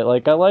little bit.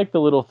 Like, I like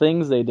the little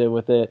things they did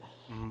with it.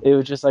 It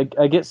was just like,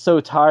 I get so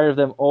tired of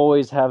them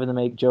always having to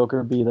make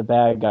Joker be the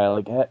bad guy.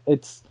 Like,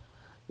 it's,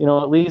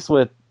 at least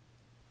with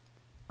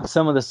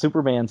some of the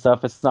Superman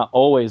stuff, it's not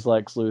always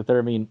Lex Luthor.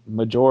 I mean,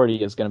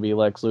 majority is going to be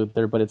Lex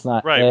Luthor, but it's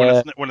not. Right.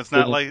 When it's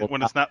not Lex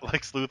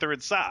Luthor,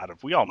 it's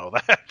Zod. We all know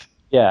that.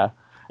 Yeah.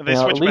 And they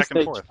switch back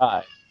and forth.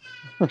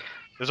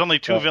 There's only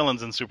two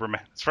villains in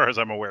Superman, as far as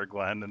I'm aware,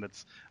 Glenn, and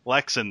it's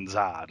Lex and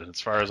Zod. And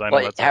as far as I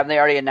know, haven't they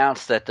already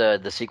announced that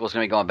the sequel's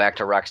going to be going back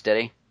to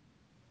Rocksteady?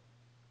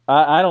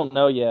 I don't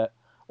know yet.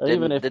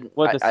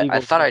 I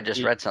thought I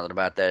just read something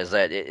about that. Is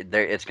that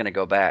it's going to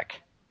go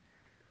back?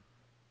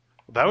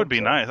 That would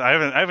be nice. I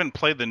haven't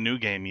played the new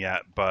game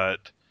yet, but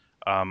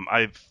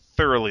I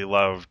thoroughly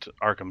loved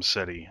Arkham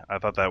City. I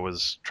thought that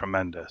was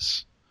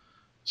tremendous.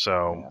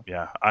 So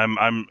yeah, I'm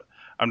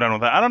done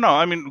with that. I don't know.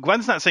 I mean,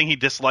 Glenn's not saying he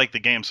disliked the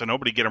game, so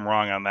nobody get him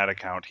wrong on that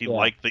account. He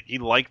liked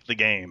the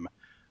game.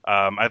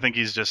 I think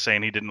he's just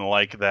saying he didn't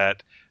like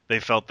that they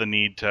felt the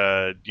need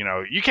to,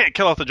 you can't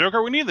kill off the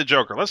Joker. We need the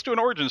Joker. Let's do an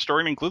origin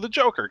story and include the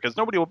Joker, because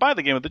nobody will buy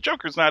the game if the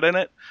Joker's not in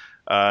it.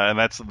 And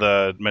that's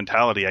the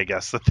mentality, I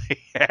guess, that they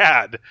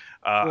had.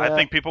 I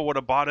think people would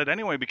have bought it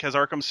anyway, because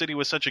Arkham City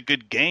was such a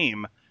good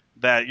game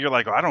that you're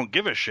like, oh, I don't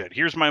give a shit.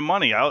 Here's my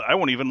money. I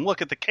won't even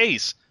look at the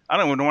case. I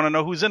don't even want to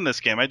know who's in this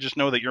game. I just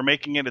know that you're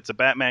making it. It's a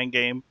Batman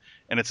game,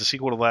 and it's a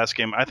sequel to the last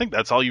game. I think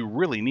that's all you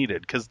really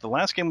needed, because the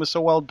last game was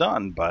so well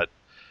done. But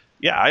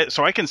yeah,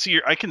 so I can see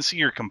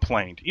your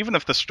complaint, even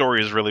if the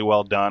story is really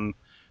well done.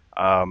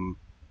 I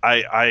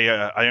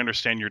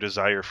understand your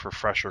desire for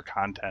fresher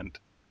content.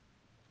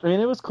 I mean,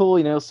 it was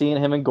cool, seeing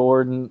him and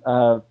Gordon.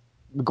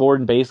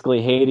 Gordon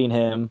basically hating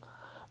him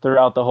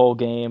throughout the whole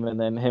game, and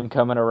then him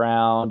coming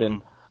around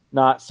and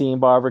not seeing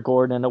Barbara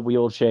Gordon in a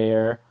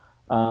wheelchair.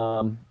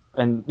 And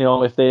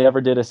if they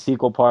ever did a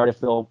sequel part, if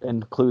they'll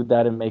include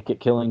that and make it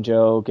Killing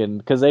Joke, and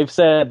because they've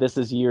said this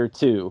is year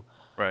 2.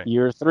 Right.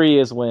 Year 3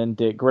 is when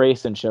Dick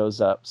Grayson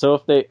shows up.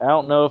 So I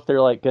don't know if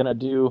they're like gonna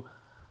do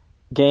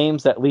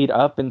games that lead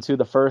up into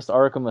the first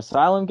Arkham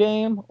Asylum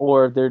game,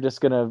 or if they're just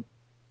gonna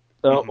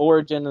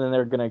origin and then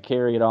they're gonna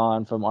carry it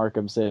on from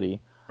Arkham City.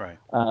 Right.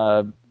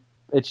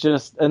 It's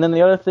just, and then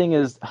the other thing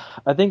is,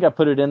 I think I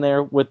put it in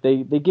there with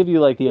they give you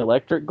like the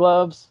electric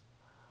gloves,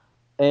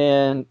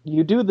 and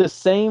you do the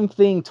same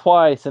thing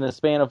twice in a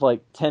span of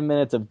like 10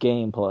 minutes of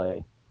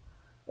gameplay,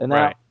 and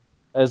that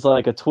as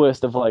like a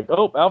twist of like,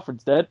 oh,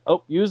 Alfred's dead.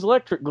 Oh, use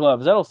electric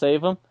gloves. That'll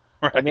save him.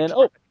 Right. And then,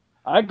 oh,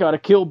 I gotta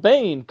kill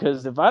Bane,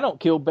 because if I don't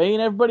kill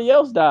Bane, everybody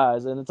else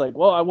dies. And it's like,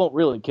 well, I won't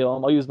really kill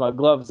him. I'll use my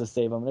gloves to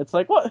save him. And it's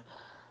like, what?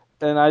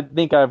 And I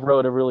think I've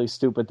wrote a really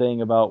stupid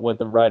thing about what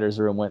the writer's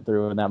room went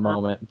through in that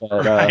moment.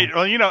 But, right.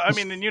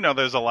 Well,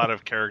 there's a lot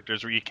of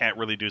characters where you can't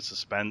really do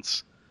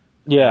suspense.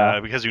 Yeah.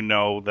 Because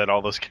that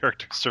all those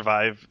characters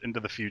survive into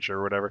the future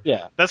or whatever.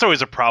 Yeah. That's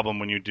always a problem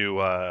when you do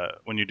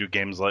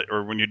games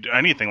or when you do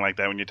anything like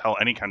that, when you tell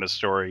any kind of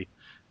story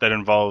that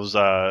involves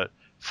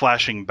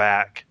flashing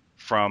back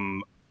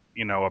from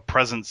a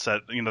present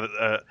set,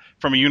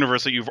 from a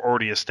universe that you've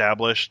already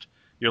established.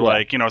 You're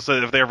like,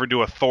 so if they ever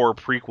do a Thor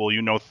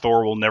prequel,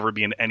 Thor will never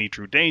be in any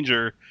true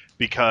danger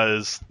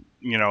because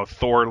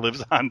Thor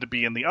lives on to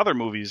be in the other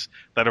movies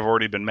that have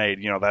already been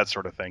made, that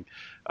sort of thing.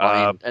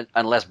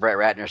 Unless Brett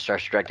Ratner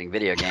starts directing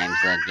video games,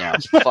 then,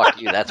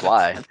 fuck you, that's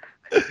why.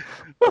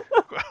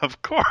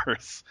 Of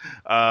course.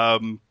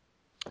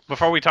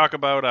 Before we talk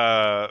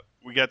about,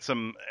 we got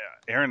some,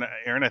 Aaron,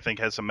 I think,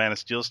 has some Man of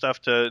Steel stuff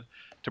to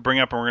bring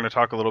up, and we're going to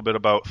talk a little bit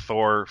about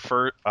Thor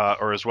first,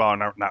 or as well,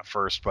 not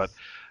first, but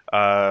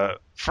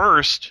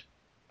first,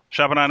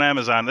 shopping on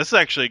Amazon. This is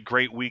actually a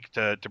great week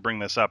to bring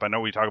this up. I know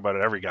we talk about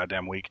it every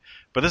goddamn week,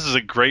 but this is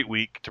a great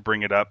week to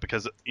bring it up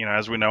because,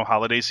 as we know,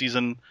 holiday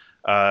season,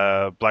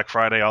 Black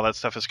Friday, all that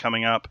stuff is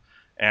coming up.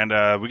 And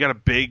we got a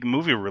big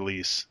movie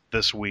release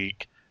this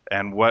week.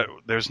 And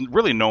there's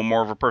really no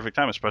more of a perfect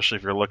time, especially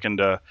if you're looking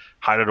to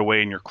hide it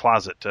away in your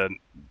closet to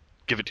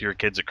give it to your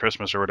kids at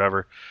Christmas or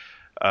whatever.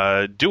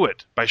 Do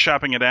it by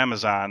shopping at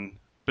Amazon.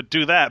 But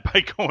do that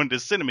by going to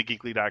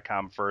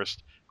cinemageekly.com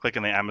first.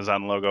 clicking the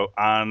Amazon logo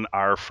on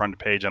our front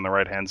page on the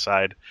right-hand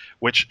side,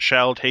 which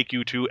shall take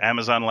you to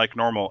Amazon like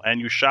normal, and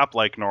you shop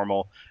like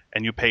normal,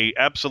 and you pay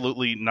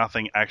absolutely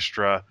nothing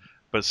extra,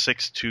 but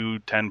 6 to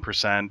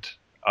 10%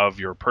 of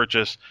your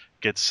purchase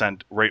gets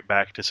sent right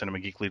back to Cinema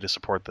Geekly to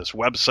support this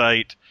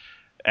website.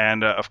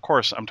 And, of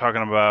course, I'm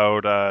talking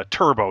about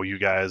Turbo, you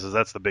guys, as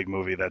that's the big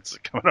movie that's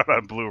coming out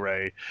on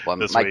Blu-ray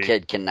this my week.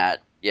 kid cannot.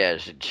 Yeah,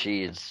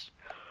 she's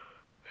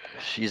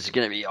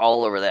going to be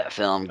all over that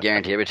film,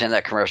 guaranteed. Every time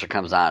that commercial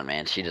comes on,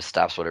 man, she just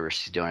stops whatever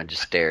she's doing and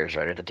just stares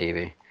right at the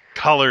TV.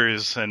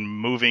 Colors and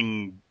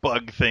moving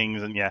bug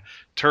things, and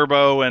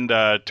Turbo and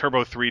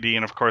Turbo 3D,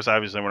 and of course,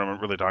 obviously, what I'm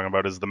really talking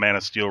about is the Man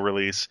of Steel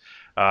release.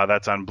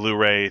 That's on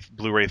Blu-ray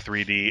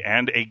 3D,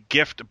 and a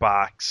gift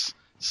box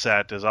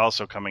set is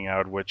also coming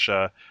out, which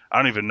I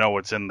don't even know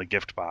what's in the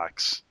gift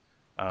box.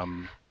 I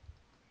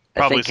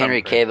think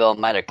Henry Cavill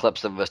might have clipped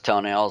some of his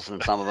toenails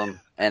in some of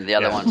them, and the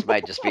other ones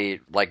might just be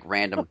like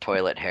random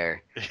toilet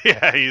hair.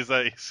 Yeah, he's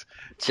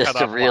just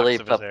to really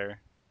put his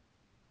hair.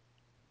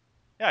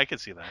 Yeah, I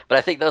could see that. But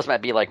I think those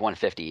might be like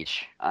 $150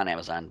 each on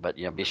Amazon. But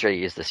be sure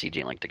you use the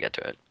CG link to get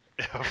to it.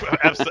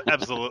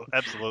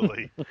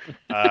 Absolutely.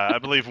 I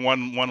believe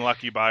one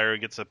lucky buyer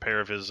gets a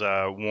pair of his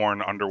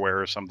worn underwear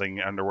or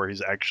something, underwear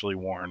he's actually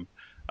worn,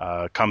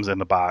 comes in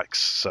the box.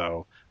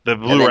 So the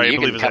Blu-ray, I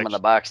believe, can come in the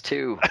box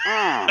too.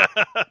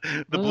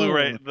 The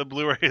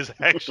Blu-ray is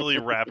actually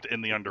wrapped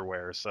in the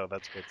underwear, so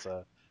that's what's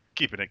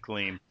keeping it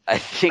clean. I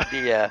think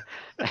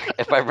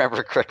if I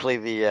remember correctly,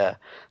 the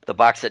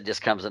box set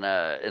just comes in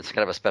it's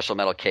kind of a special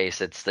metal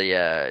case. It's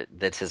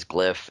that's his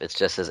glyph. It's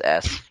just his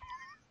S.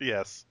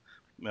 Yes.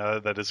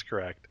 That is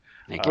correct.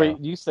 Wait,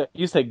 you said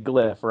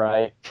glyph,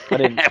 right? I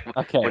didn't.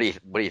 Okay.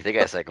 What do you think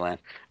I said, Glenn?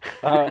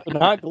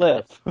 Not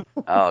glyph.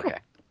 Oh, okay.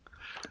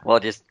 Well,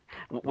 just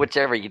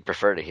whichever you'd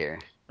prefer to hear.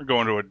 We're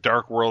going to a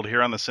dark world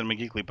here on the Cinema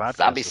Geekly podcast.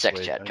 Zombie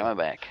Sex Chat coming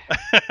back.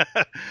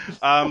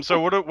 So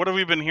what have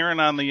we been hearing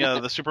on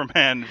the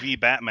Superman v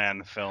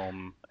Batman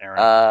film,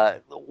 Aaron?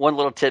 One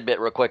little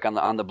tidbit, real quick,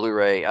 on the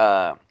Blu-ray.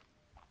 In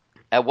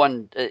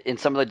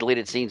some of the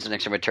deleted scenes and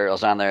extra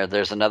materials on there,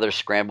 there's another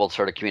scrambled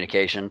sort of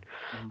communication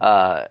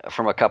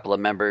from a couple of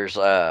members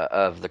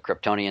of the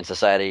Kryptonian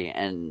Society,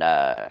 and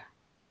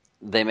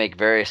they make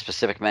very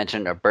specific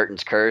mention of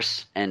Burton's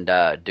Curse and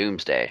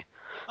Doomsday.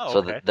 Oh, so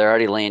okay. They're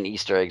already laying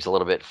Easter eggs a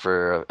little bit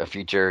for a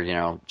future,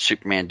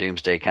 Superman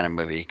Doomsday kind of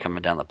movie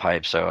coming down the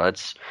pipe. So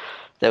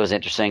that was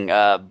interesting.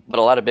 But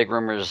a lot of big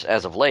rumors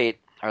as of late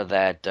are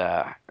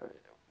that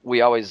we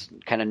always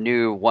kind of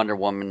knew Wonder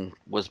Woman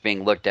was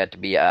being looked at to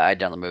be eyed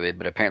down the movie,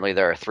 but apparently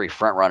there are 3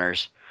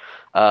 frontrunners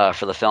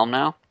for the film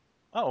now.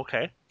 Oh,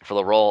 okay. For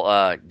the role,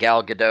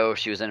 Gal Gadot,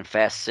 she was in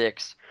Fast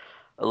 6.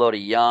 Elodie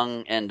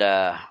Young and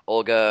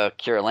Olga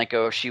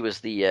Kurylenko, she was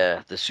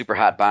the super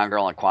hot Bond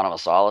girl in Quantum of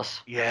Solace.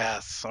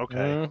 Yes, okay.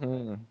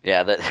 Mm-hmm.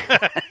 Yeah,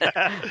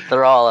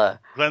 they're all.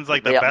 Glenn's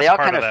like they best all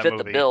part kind of of that fit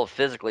movie. the bill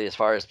physically as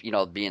far as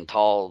being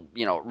tall,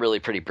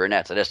 really pretty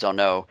brunettes. I just don't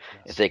know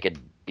if they could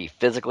be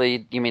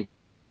physically. You mean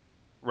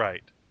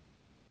right?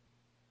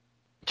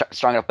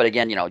 Strong enough, but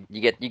again, you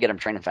get them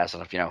training fast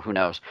enough. Who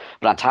knows?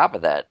 But on top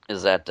of that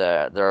is that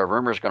there are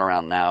rumors going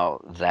around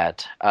now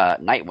that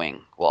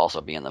Nightwing will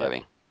also be in the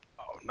movie.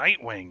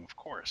 Nightwing, of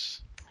course.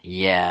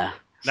 Yeah.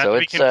 Not So to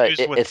be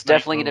confused with it's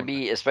definitely Night going to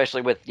Moon. be,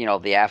 especially with the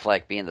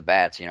Affleck being the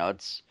Bats.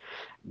 It's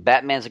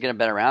Batman's going to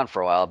been around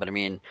for a while, but I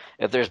mean,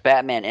 if there's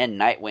Batman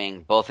and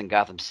Nightwing both in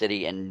Gotham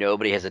City and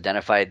nobody has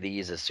identified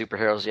these as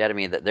superheroes yet, I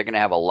mean, they're going to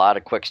have a lot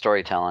of quick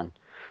storytelling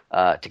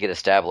to get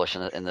established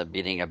in the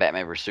beginning of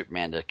Batman vs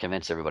Superman to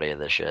convince everybody of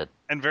this shit.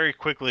 And very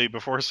quickly,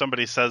 before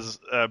somebody says,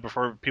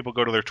 before people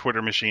go to their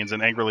Twitter machines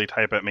and angrily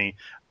type at me,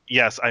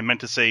 yes, I meant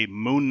to say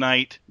Moon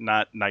Knight,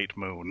 not Night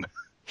Moon.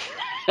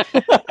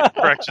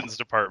 Corrections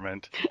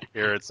department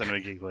here at Cinema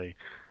Geekly.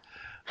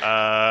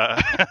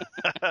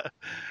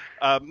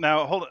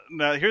 Now, hold on.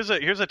 Now, here's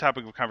a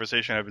topic of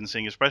conversation I've been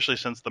seeing, especially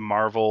since the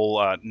Marvel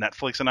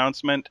Netflix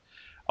announcement.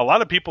 A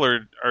lot of people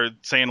are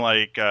saying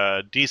like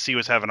DC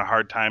was having a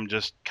hard time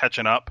just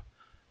catching up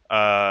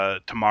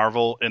to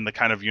Marvel in the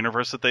kind of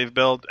universe that they've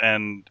built,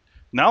 and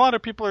now a lot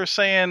of people are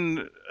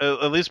saying,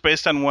 at least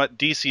based on what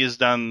DC has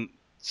done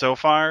so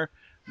far,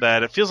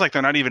 that it feels like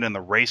they're not even in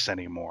the race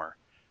anymore.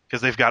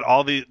 Because they've got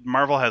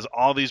Marvel has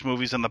all these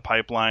movies in the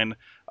pipeline.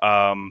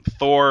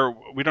 Thor,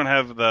 we don't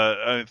have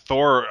the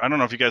Thor. I don't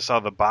know if you guys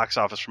saw the box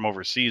office from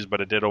overseas,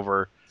 but it did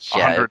over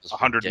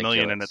 100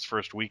 million in its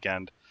first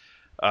weekend.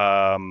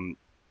 And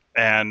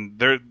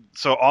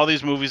so all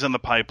these movies in the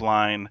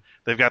pipeline.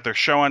 They've got their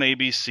show on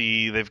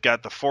ABC. They've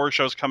got the 4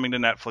 shows coming to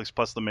Netflix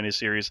plus the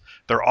miniseries.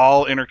 They're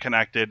all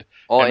interconnected.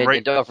 Oh,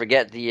 and don't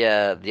forget the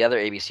other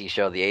ABC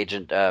show, The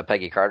Agent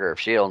Peggy Carter of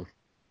S.H.I.E.L.D.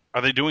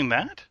 Are they doing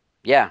that?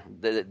 Yeah,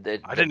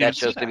 that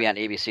show's going to be on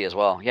ABC as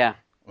well. Yeah.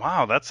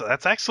 Wow, that's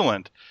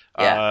excellent.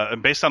 Yeah.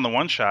 And based on the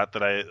one shot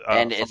that I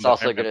and it's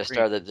also going to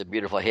star the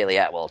beautiful Haley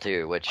Atwell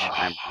too, which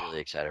I'm really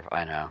excited for.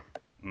 I know.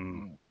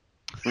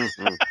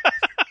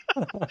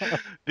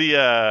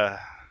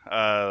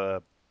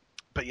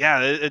 But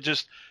yeah, it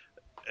just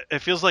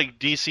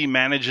DC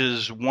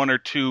manages one or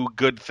two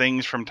good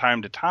things from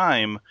time to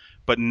time,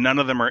 but none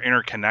of them are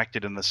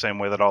interconnected in the same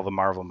way that all the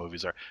Marvel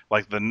movies are.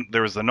 Like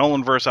there was the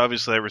Nolanverse,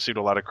 obviously, that received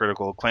a lot of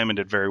critical acclaim and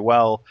did very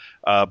well,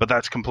 but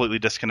that's completely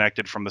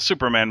disconnected from the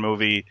Superman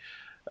movie.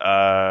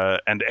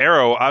 And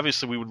Arrow,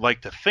 obviously, we would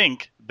like to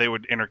think they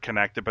would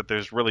interconnect it, but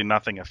there's really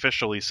nothing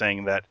officially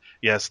saying that,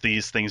 yes,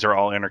 these things are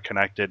all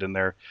interconnected. And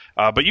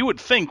but you would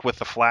think with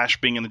the Flash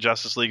being in the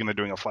Justice League and they're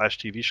doing a Flash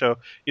TV show,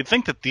 you'd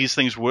think that these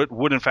things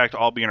would in fact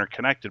all be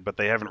interconnected, but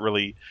they haven't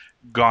really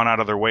gone out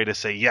of their way to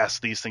say, yes,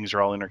 these things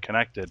are all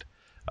interconnected.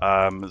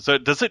 So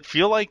does it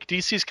feel like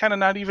DC's kind of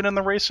not even in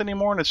the race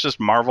anymore, and it's just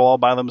Marvel all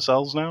by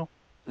themselves now?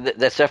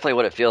 That's definitely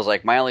what it feels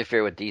like. My only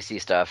fear with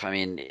DC stuff, I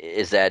mean,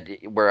 is that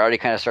we're already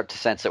kind of starting to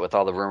sense it with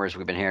all the rumors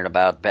we've been hearing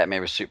about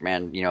Batman vs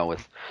Superman.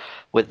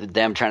 With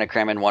them trying to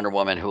cram in Wonder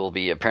Woman, who will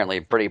be apparently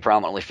pretty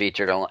prominently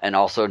featured, and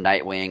also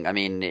Nightwing. I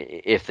mean,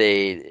 it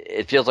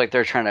feels like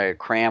they're trying to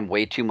cram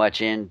way too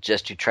much in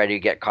just to try to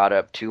get caught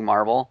up to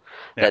Marvel.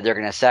 Yeah. That they're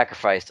going to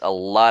sacrifice a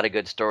lot of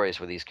good stories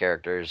with these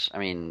characters. I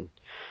mean,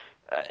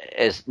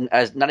 as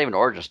not even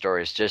origin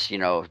stories, just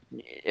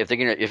if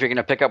you're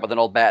gonna pick up with an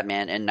old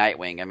Batman and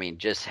Nightwing, I mean,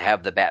 just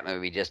have the Bat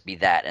movie just be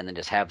that, and then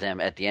just have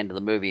them at the end of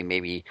the movie,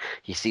 maybe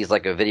he sees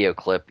like a video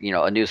clip,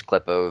 a news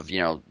clip of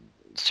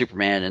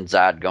Superman and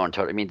Zod going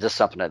to. I mean, just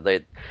something that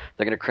they're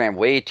gonna cram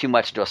way too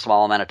much into a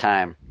small amount of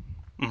time.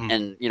 Mm-hmm.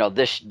 And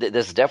this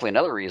is definitely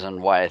another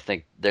reason why I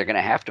think they're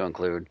gonna have to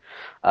include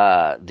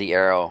the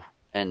Arrow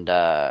and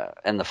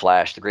the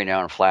Flash, the Green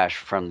Arrow and Flash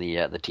from the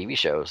TV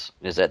shows,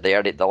 is that they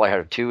already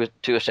have two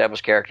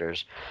established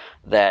characters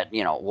that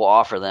will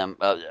offer them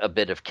a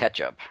bit of catch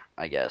up,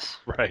 I guess.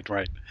 Right.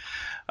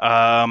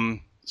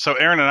 So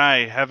Aaron and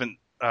I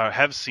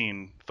have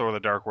seen Thor: The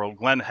Dark World.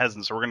 Glenn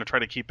hasn't, so we're going to try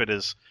to keep it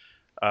as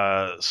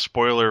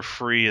spoiler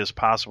free as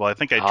possible. I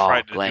think I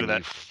tried to Glenn, do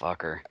that. You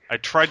fucker. I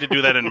tried to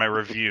do that in my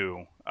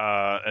review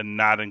and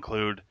not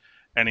include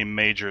any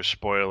major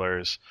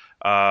spoilers.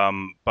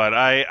 But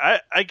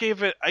I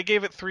gave it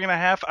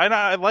 3.5.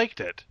 I liked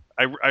it.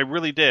 I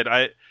really did.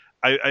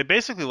 I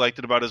basically liked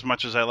it about as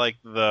much as I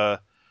liked the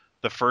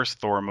first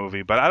Thor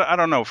movie. But I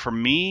don't know. For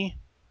me,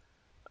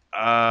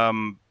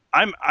 I'm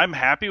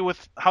happy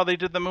with how they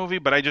did the movie.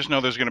 But I just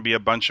know there's going to be a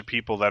bunch of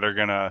people that are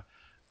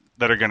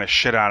gonna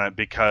shit on it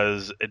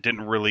because it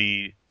didn't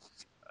really.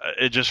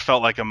 It just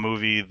felt like a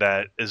movie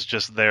that is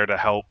just there to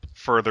help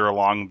further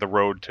along the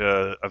road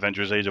to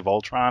Avengers: Age of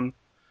Ultron.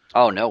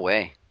 Oh, no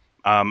way.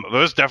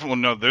 There's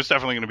definitely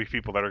going to be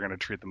people that are going to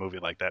treat the movie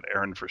like that,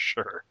 Aaron, for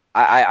sure.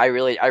 I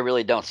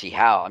really don't see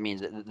how. I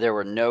mean, there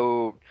were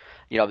no,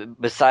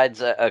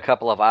 besides a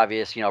couple of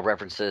obvious,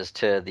 references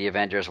to the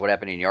Avengers, what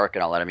happened in New York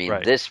and all that. I mean,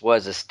 right. This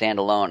was as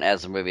standalone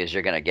as a movie as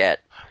you're going to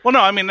get. Well,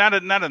 no, I mean, not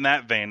in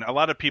that vein. A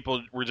lot of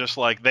people were just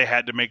like, they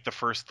had to make the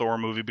first Thor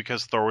movie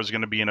because Thor was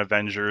going to be in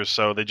Avengers,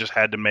 so they just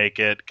had to make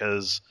it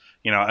because,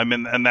 I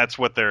mean, and that's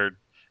what they're,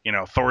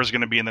 Thor's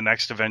going to be in the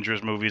next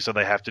Avengers movie, so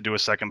they have to do a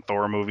second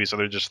Thor movie, so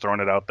they're just throwing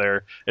it out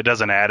there. It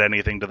doesn't add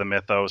anything to the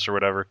mythos or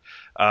whatever.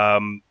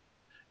 And,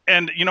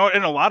 in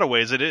a lot of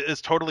ways, it is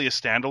totally a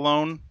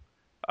standalone.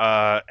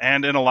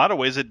 And in a lot of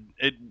ways, it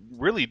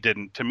really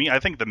didn't. To me, I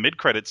think the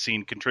mid-credit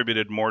scene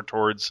contributed more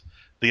towards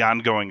the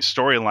ongoing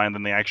storyline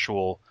than the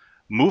actual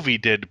movie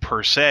did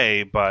per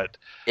se. But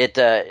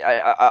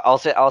I'll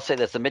say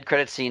this: the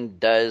mid-credit scene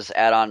does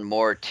add on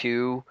more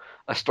to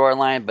a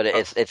storyline, but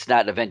it's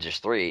not Avengers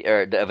 3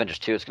 or Avengers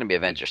 2. It's going to be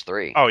Avengers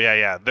 3. Oh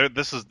yeah.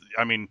 This is.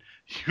 I mean,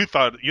 you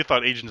thought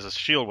Agents of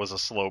S.H.I.E.L.D. was a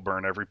slow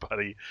burn.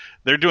 Everybody,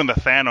 they're doing the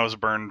Thanos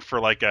burn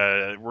for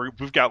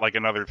we've got like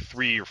another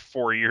 3 or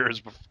 4 years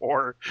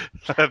before.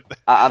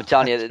 I'm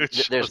telling you,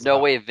 there's no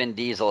way Vin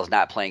Diesel is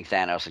not playing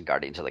Thanos in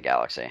Guardians of the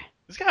Galaxy.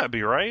 He's got to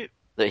be, right.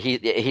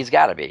 He's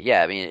got to be,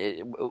 yeah. I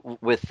mean,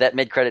 with that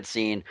mid-credit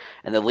scene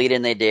and the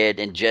lead-in they did,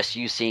 and just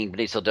you seeing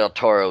Benicio del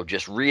Toro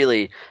just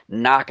really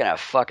knocking a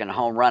fucking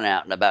home run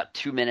out in about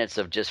 2 minutes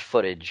of just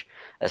footage,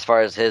 as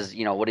far as his,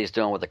 what he's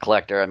doing with the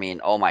Collector. I mean,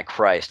 oh my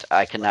Christ,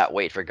 I cannot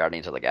wait for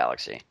Guardians of the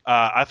Galaxy.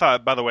 I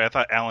thought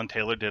Alan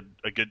Taylor did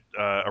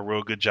a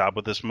real good job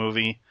with this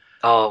movie.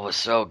 Oh, it was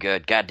so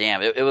good. God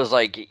damn. It was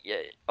like,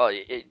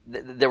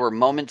 there were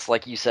moments,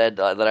 like you said,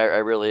 that I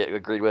really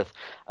agreed with,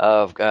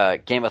 of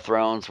Game of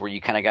Thrones, where you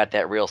kind of got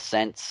that real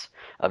sense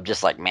of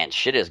just like, man,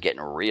 shit is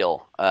getting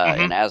real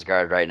in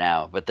Asgard right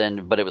now. But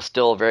it was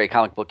still very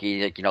comic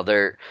booky. Like,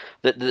 the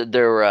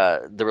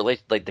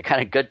relation, like the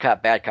kind of good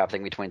cop, bad cop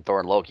thing between Thor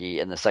and Loki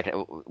in the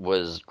second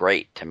was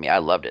great to me. I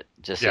loved it.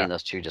 Just seeing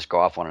those two just go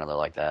off one another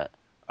like that.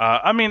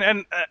 I mean,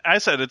 and I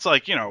said, it's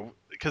like,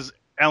 because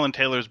Alan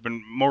Taylor's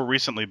more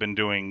recently been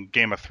doing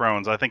Game of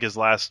Thrones. I think the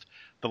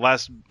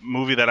last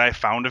movie that I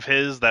found of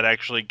his that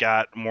actually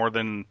got more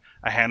than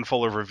a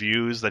handful of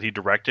reviews that he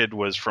directed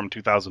was from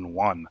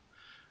 2001.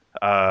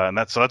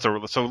 And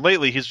so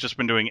lately he's just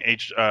been doing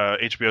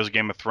HBO's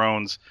Game of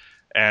Thrones,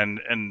 and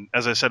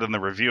as I said in the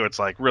review, it's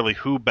like, really,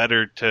 who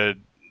better to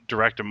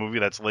direct a movie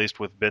that's laced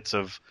with bits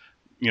of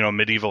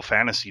medieval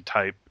fantasy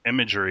type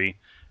imagery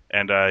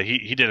and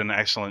he did an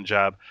excellent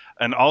job.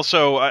 And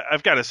also,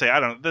 I've got to say,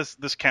 I don't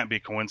this can't be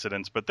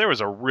coincidence, but there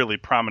was a really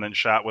prominent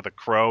shot with a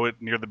crow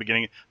near the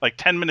beginning, like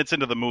 10 minutes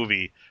into the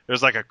movie.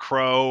 There's like a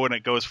crow, and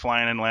it goes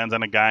flying and lands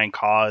on a guy and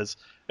caws.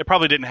 It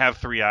probably didn't have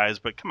 3 eyes,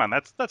 but come on,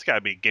 that's got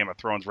to be a Game of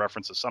Thrones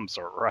reference of some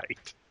sort,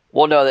 right?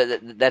 Well, no,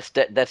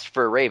 that's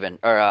for Raven,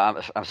 or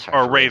I'm sorry,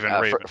 or for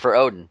Raven, for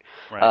Odin.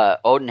 Right.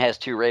 Odin has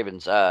 2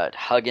 ravens,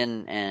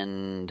 Hugin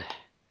and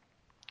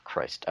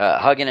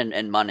Hugin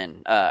and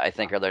Munnin, I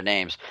think are their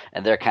names,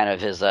 and they're kind of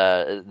his.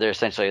 They're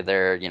essentially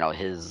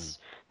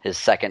his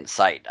second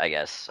sight, I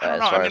guess, as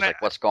far as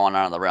what's going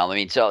on in the realm. I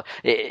mean, so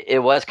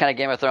it was kind of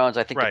Game of Thrones.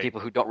 I think the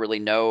people who don't really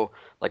know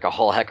like a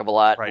whole heck of a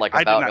lot, like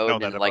about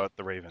Odin, and like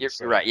the Ravens.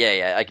 So. Right?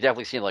 Yeah. I could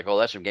definitely see like, oh,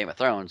 that's from Game of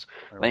Thrones.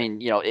 Right. I mean,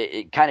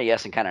 it kind of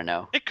yes and kind of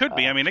no. It could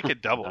be. I mean, it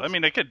could double. I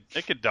mean, it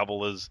could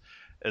double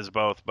as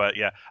both. But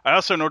yeah, I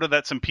also noted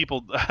that some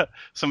people,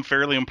 some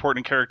fairly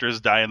important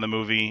characters die in the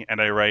movie, and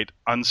I write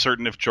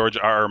uncertain if George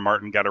R.R.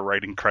 Martin got a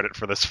writing credit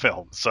for this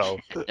film. So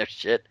no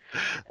shit.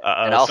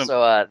 And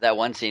also that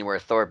one scene where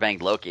Thor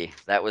banged Loki,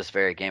 that was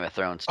very Game of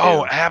Thrones too.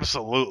 Oh,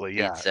 absolutely,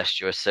 yeah. The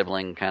incestuous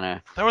sibling kind of.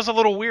 That was a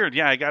little weird.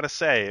 Yeah, I gotta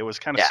say, it was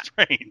kind of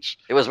strange.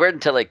 It was weird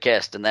until they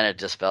kissed, and then it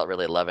just felt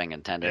really loving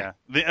and tender.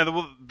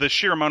 Yeah, the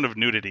sheer amount of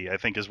nudity, I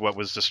think, is what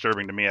was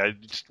disturbing to me.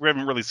 We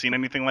haven't really seen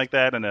anything like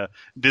that in a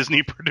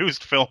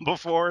Disney-produced film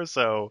before,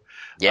 so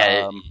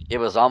it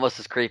was almost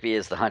as creepy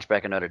as The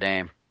Hunchback of Notre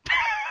Dame.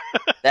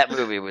 That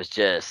movie was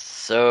just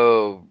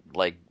so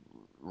like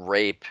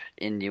rape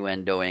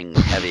innuendoing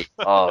heavy.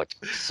 Oh, it's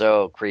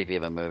so creepy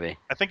of a movie.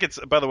 I think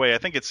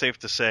it's safe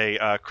to say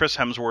Chris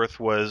Hemsworth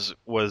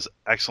was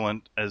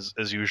excellent as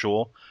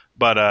usual,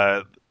 but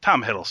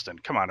Tom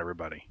Hiddleston, come on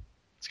everybody,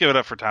 let's give it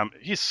up for Tom.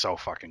 He's so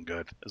fucking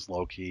good as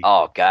Loki.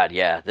 Oh god,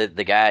 yeah,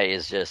 the guy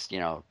is just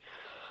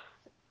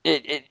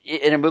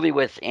in a movie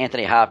with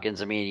Anthony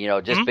Hopkins, I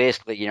mean, just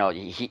basically,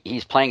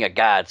 he's playing a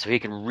god, so he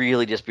can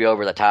really just be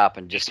over the top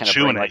and just kind of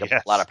bring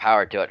a lot of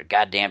power to it.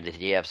 God damn, did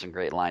he have some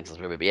great lines in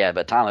this movie. But yeah,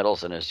 but Tom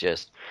Hiddleston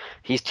is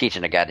he's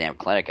teaching a goddamn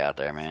clinic out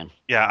there, man.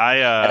 Yeah,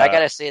 and I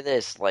gotta say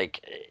this,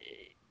 like,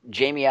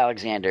 Jamie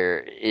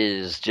Alexander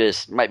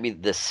might be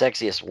the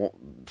sexiest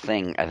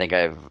thing I think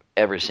I've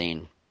ever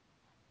seen.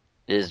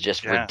 It is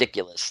just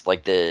ridiculous.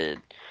 Like the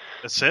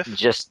Sif?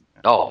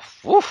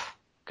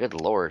 Good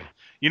lord.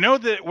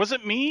 That was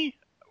it me?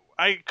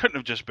 I couldn't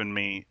have just been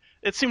me.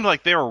 It seemed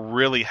like they were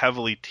really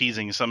heavily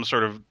teasing some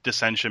sort of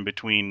dissension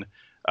between,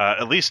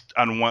 at least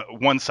on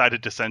one-sided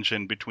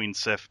dissension between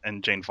Sif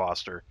and Jane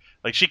Foster.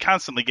 Like, she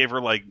constantly gave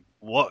her, like,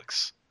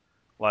 looks.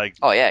 Like,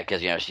 oh, yeah,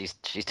 because, she's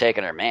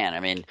taking her man. I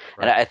mean,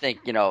 and I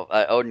think,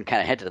 Odin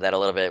kind of hinted at that a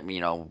little bit,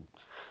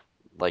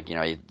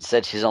 he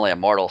said she's only a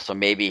mortal, so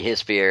maybe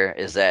his fear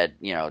is that,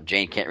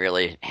 Jane can't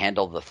really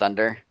handle the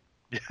thunder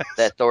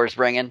that Thor's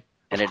bringing.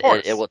 And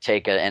it will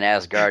take an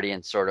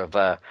Asgardian sort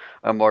of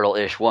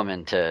immortal-ish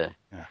woman to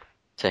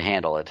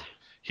handle it.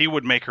 He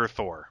would make her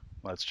Thor.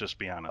 Let's just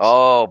be honest.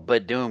 Oh,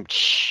 badoom.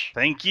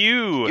 Thank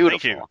you. Beautiful.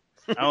 Thank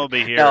you. I will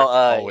be here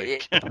all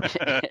week.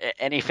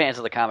 Any fans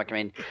of the comic, I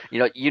mean,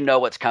 you know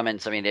what's coming.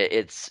 So, I mean,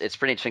 it's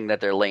pretty interesting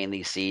that they're laying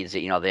these seeds.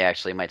 They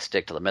actually might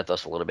stick to the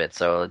mythos a little bit.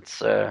 So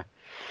it's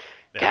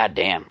God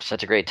damn,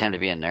 such a great time to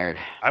be a nerd.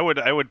 I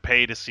would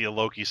pay to see a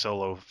Loki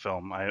solo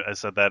film. I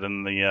said that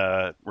in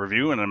the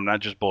review, and I'm not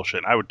just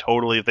bullshit. I would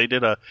totally, if they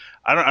did I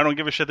don't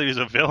give a shit that he's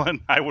a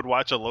villain. I would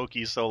watch a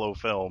Loki solo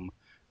film.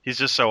 He's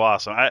just so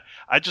awesome.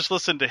 I just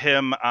listened to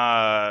him,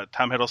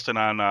 Tom Hiddleston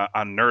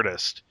on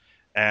Nerdist,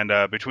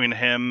 and between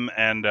him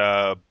and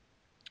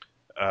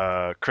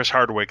Chris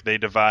Hardwick, they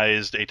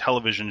devised a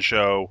television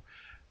show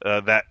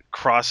that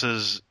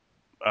crosses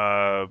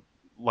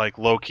like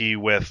Loki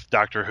with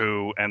Doctor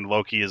Who, and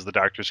Loki is the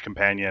Doctor's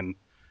companion,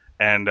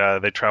 and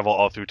they travel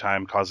all through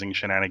time, causing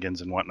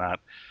shenanigans and whatnot.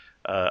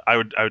 I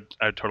would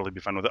totally be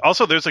fine with it.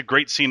 Also, there's a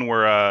great scene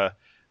where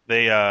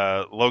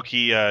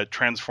Loki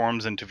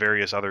transforms into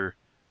various other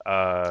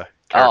characters.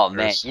 Oh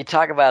man, you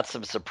talk about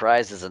some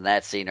surprises in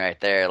that scene right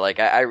there. Like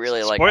I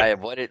really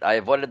I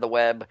avoided the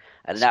web.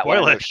 I did not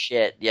want to know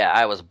shit. Yeah,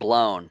 I was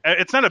blown.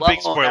 It's not a big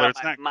spoiler.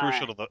 It's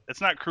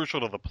not crucial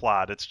to the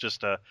plot. It's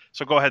just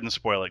so go ahead and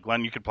spoil it,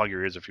 Glenn. You can plug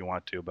your ears if you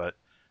want to, but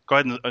go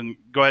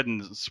ahead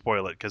and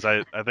spoil it, because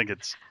I think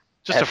it's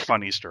just a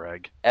fun Easter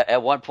egg.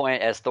 At one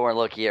point, as Thor and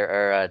Loki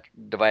are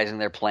devising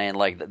their plan,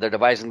 like they're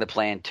devising the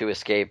plan to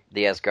escape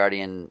the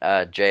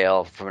Asgardian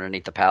jail from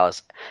underneath the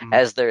palace. Mm-hmm.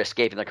 As they're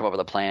escaping, they come up with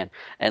a plan,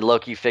 and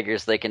Loki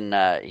figures he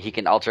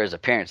can alter his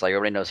appearance. Like,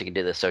 everybody knows he can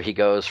do this, so he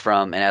goes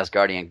from an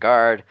Asgardian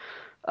guard,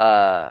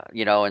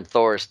 and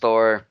Thor is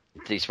Thor.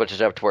 He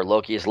switches up to where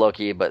Loki is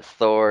Loki, but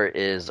Thor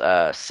is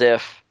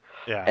Sif.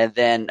 Yeah. And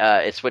then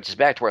it switches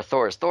back to where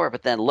Thor is Thor,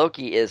 but then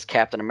Loki is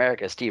Captain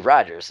America, Steve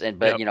Rogers.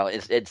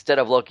 Instead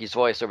of Loki's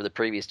voice over the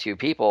previous two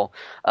people,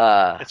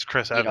 it's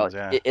Chris Evans.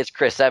 It's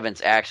Chris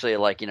Evans. Actually,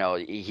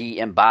 he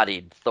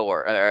embodied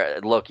Thor,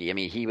 Loki. I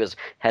mean, he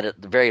had a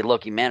very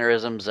Loki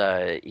mannerisms.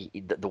 The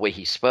way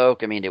he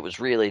spoke. I mean, it was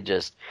really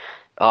just,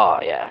 oh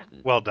yeah,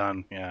 well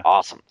done. Yeah,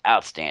 awesome,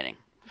 outstanding.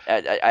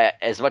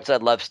 As much as I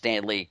love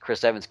Stan Lee,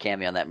 Chris Evans'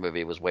 cameo in that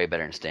movie was way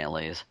better than Stan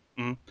Lee's.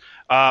 Mm-hmm.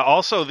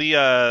 Also,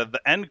 the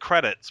end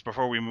credits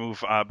before we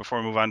move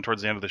on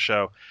towards the end of the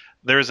show.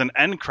 There's an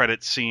end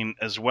credit scene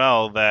as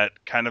well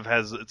that kind of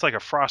it's like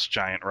a frost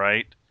giant,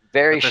 right?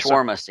 Very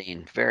shawarma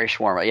scene. Very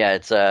shawarma. Yeah,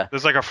 it's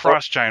there's like a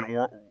frost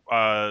giant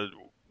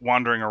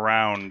wandering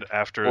around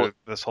after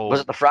this whole.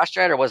 Was it the frost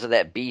giant or was it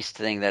that beast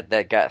thing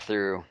that got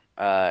through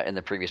in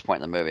the previous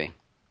point in the movie?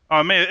 Oh,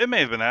 it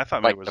may have been that. I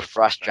thought like maybe it was the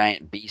frost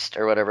giant beast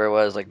or whatever it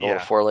was, like the little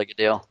four-legged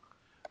deal.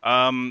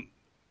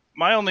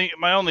 My only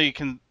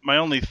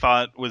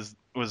thought was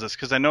this,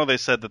 because I know they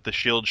said that the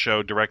Shield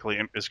show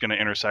directly is going to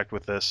intersect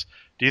with this.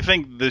 Do you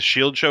think the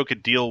Shield show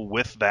could deal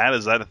with that?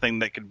 Is that a thing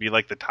that could be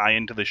like the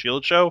tie-in to the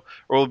Shield show,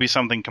 or will it be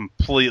something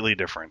completely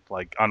different,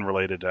 like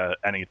unrelated to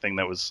anything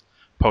that was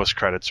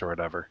post-credits or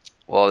whatever?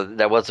 Well,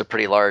 that was a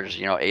pretty large,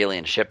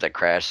 alien ship that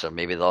crashed, so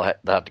maybe they'll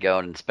have to go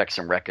and inspect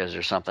some wreckage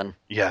or something.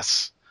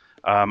 Yes.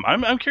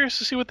 I'm curious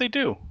to see what they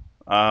do.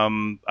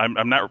 I'm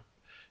not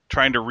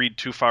trying to read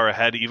too far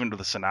ahead, even to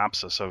the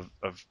synopsis of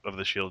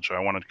the Shield show. I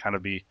want to kind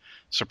of be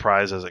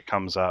surprised as it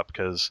comes up,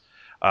 because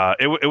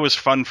it was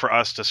fun for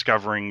us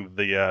discovering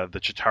the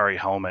Chitauri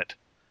helmet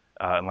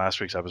in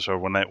last week's episode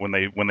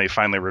when they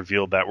finally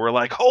revealed that. We're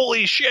like,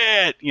 holy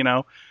shit,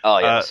 Oh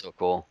yeah, that's so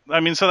cool. I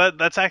mean, so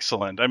that's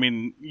excellent. I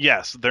mean,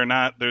 yes,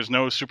 there's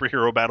no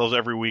superhero battles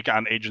every week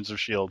on Agents of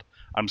Shield.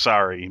 I'm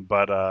sorry,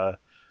 but.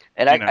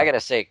 And I gotta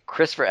say,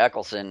 Christopher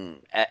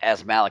Eccleston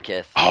as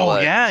Malekith. Oh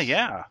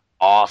yeah.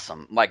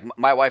 Awesome. Like,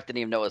 my wife didn't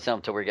even know it was him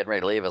until we were getting ready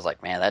to leave. I was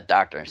like, man, that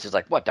doctor. And she's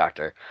like, what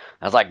doctor?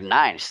 I was like,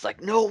 9. She's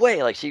like, no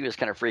way. Like, she was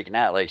kind of freaking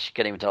out. Like, she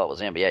couldn't even tell it was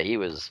him. But yeah, he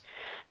was,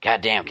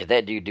 goddamn, could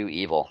that dude do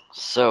evil?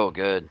 So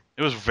good.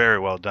 It was very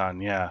well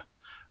done. Yeah.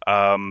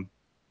 I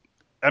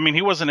mean,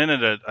 he wasn't in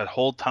it a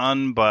whole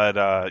ton,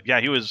 but yeah,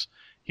 he was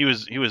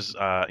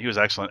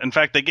excellent. In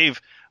fact, they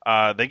gave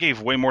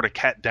way more to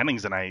Kat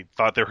Dennings than I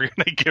thought they were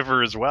going to give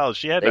her as well.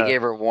 They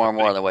gave her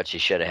more than what she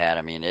should have had.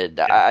 I mean,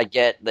 I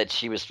get that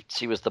she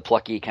was the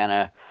plucky kind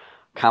of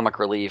comic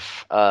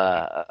relief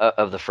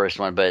of the first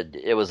one, but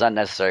it was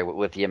unnecessary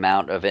with the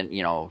amount of it.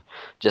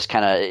 Just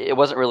kind of, it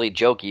wasn't really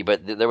jokey,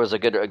 but there was a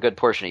good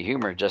portion of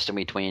humor just in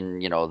between.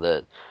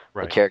 The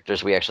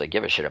characters we actually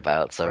give a shit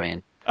about. So I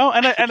mean. Oh,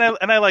 and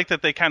I like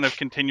that they kind of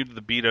continued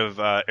the beat of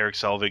Eric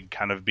Selvig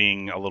kind of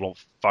being a little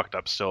fucked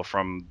up still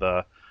from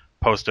the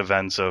post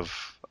events of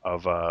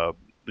the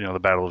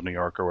Battle of New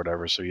York or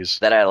whatever. So he's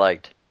that I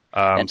liked.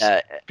 And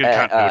good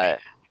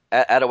continuity.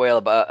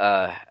 Adewale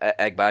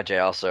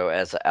Agbaje also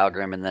as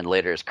Algrim, and then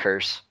later as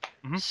Curse.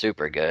 Mm-hmm.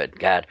 Super good.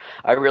 God,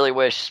 I really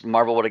wish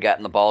Marvel would have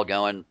gotten the ball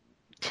going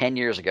 10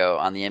 years ago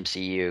on the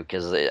MCU,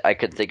 because I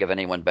couldn't think of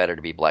anyone better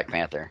to be Black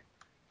Panther.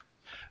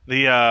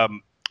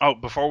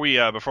 Before we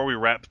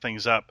wrap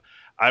things up,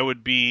 I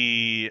would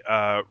be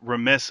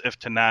remiss if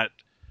to not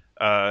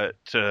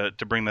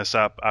to bring this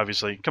up.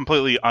 Obviously,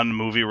 completely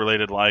unmovie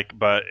related,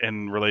 but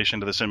in relation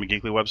to the Cinema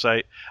Geekly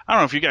website. I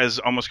don't know if you guys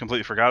almost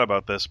completely forgot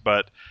about this,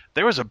 but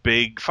there was a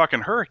big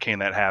fucking hurricane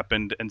that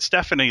happened, and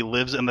Stephanie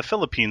lives in the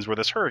Philippines where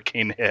this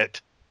hurricane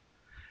hit.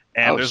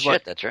 And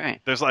that's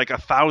right. There's like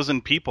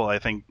 1,000 people, I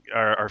think,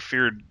 are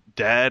feared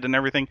dead and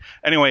everything.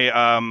 Anyway,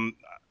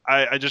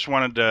 I just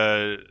wanted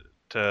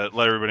to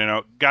let everybody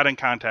know. Got in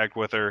contact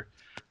with her.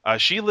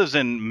 She lives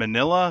in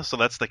Manila, so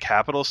that's the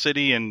capital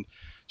city, and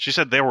she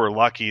said they were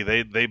lucky.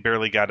 They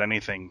barely got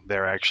anything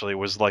there, actually. It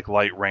was like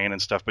light rain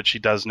and stuff, but she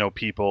does know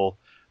people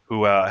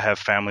who have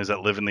families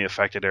that live in the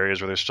affected areas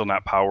where there's still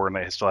not power and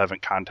they still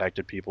haven't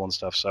contacted people and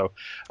stuff. So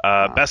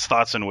best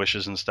thoughts and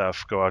wishes and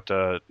stuff go out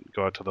to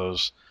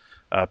those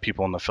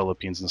people in the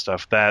Philippines and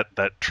stuff. That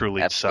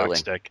truly Absolutely.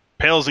 sucks, Dick.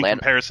 Pales in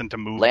comparison to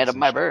movies. Land of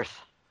my birth.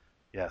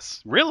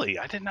 Yes. Really?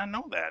 I did not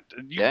know that.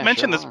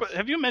 Mentioned this.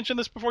 Have you mentioned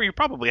this before? You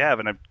probably have,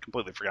 and I've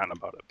completely forgotten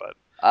about it. But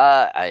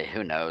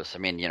who knows? I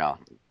mean,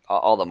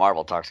 all the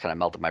Marvel talks kind of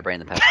melted my brain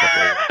the past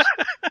couple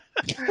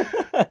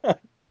of years.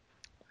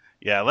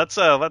 Yeah,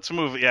 let's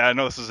move. Yeah, I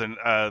know this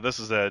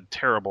is a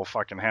terrible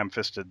fucking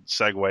ham-fisted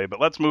segue, but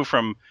let's move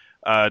from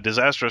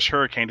disastrous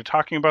hurricane to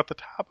talking about the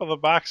top of the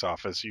box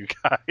office, you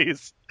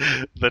guys.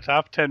 The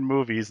top 10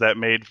 movies that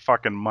made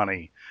fucking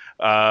money.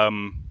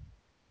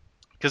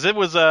 Because it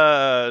was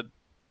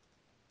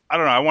I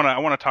don't know. I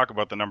want to talk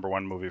about the number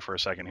 1 movie for a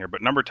second here,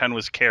 but number 10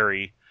 was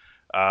Carrie,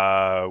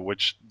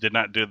 which did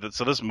not do that.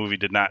 So this movie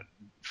did not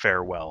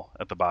fare well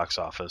at the box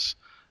office,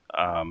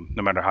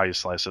 no matter how you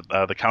slice it.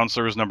 The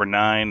Counselor was number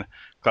 9.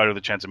 Cloudy with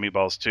a Chance of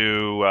Meatballs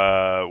 2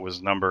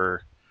 was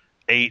number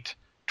 8.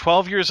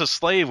 12 Years a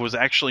Slave was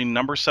actually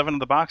number 7 at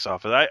the box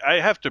office. I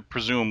have to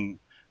presume,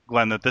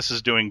 Glenn, that this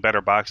is doing better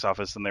box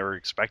office than they were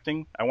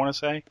expecting, I want to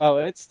say. Oh,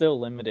 it's still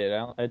limited.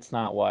 It's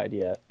not wide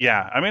yet.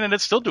 Yeah, I mean, and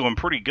it's still doing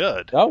pretty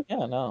good. Oh,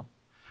 yeah, no.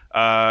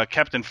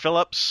 Captain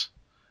Phillips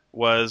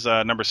was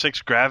number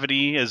 6.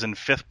 Gravity is in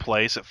 5th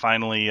place. It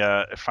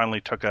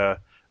finally took a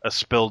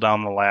spill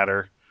down the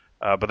ladder,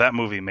 but that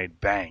movie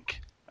made bank,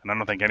 and I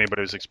don't think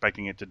anybody was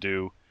expecting it to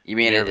do. You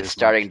mean it's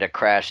starting to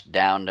crash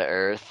down to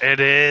Earth?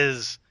 It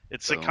is.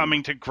 It's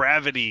succumbing to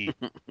gravity.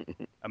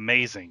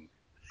 Amazing.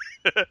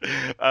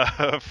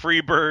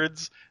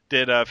 Freebirds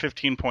did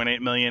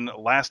 15.8 million.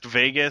 Last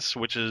Vegas,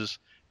 which is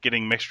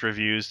getting mixed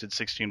reviews, did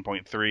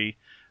 16.3.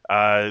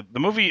 A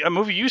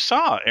movie you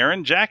saw,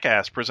 Aaron,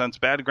 Jackass Presents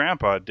Bad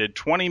Grandpa, did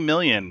 20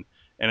 million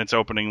in its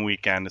opening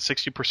weekend,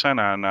 60%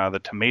 on the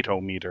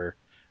tomato meter.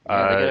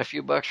 Yeah, they got a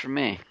few bucks from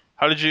me.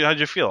 How'd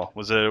you feel?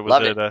 Was it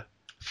a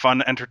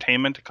fun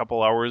entertainment? A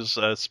couple hours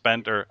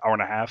spent, or hour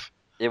and a half?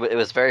 It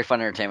was very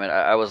fun entertainment.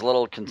 I was a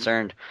little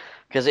concerned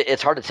because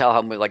it's hard to tell how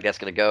a movie like that's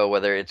going to go.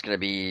 Whether it's going to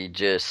be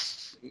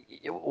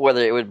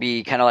whether it would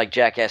be kind of like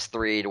Jackass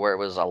 3, to where it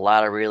was a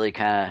lot of really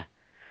kind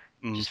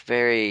of just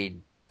very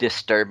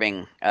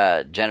disturbing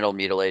genital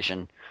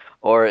mutilation,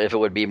 or if it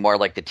would be more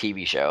like the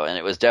TV show. And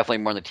it was definitely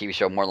more than the TV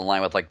show, more in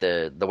line with like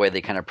the way they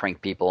kind of prank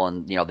people.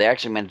 And they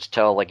actually managed to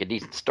tell like a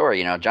decent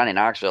story. Johnny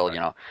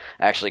Knoxville,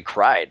 actually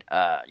cried.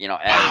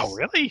 Wow,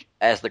 really?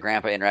 As the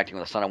grandpa interacting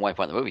with the son at one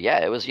point in the movie.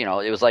 Yeah, it was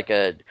like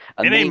a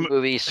mini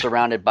movie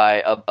surrounded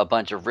by a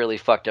bunch of really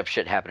fucked up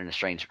shit happening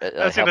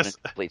to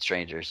complete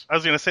strangers. I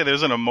was gonna say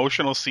there's an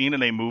emotional scene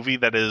in a movie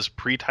that is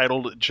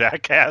pre-titled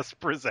Jackass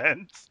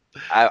Presents.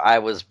 I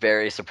was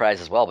very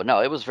surprised as well, but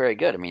no, it was very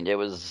good. I mean, it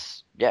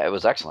was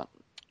excellent.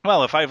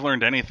 Well, if I've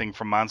learned anything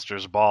from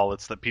Monsters Ball,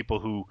 it's that people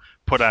who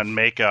put on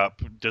makeup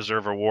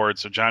deserve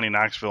awards. So Johnny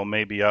Knoxville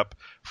may be up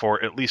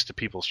for at least a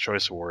People's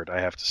Choice Award,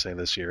 I have to say,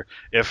 this year,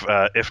 if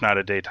not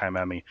a Daytime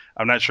Emmy.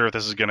 I'm not sure if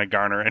this is going to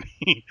garner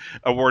any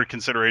award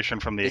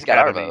consideration from the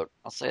Academy. He's got our vote.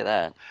 I'll say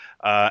that.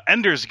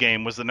 Ender's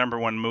Game was the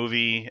 #1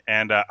 movie,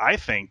 and I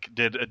think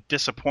did a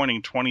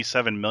disappointing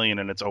 27 million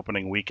in its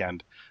opening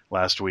weekend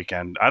last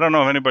weekend. I don't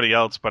know if anybody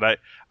else, but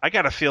I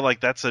got to feel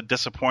like that's a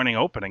disappointing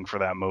opening for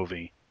that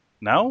movie.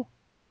 No?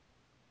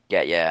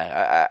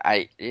 Yeah.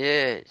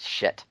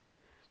 Shit.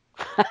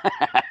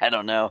 I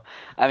don't know.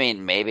 I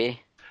mean,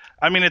 maybe.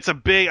 I mean, it's a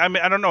big. I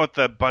mean, I don't know what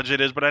the budget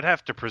is, but I'd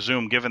have to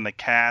presume, given the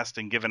cast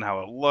and given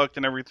how it looked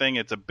and everything,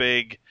 it's a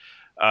big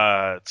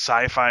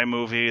sci-fi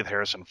movie.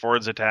 Harrison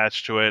Ford's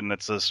attached to it, and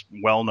it's this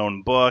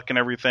well-known book and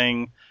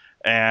everything.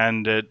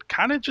 And it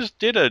kind of just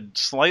did a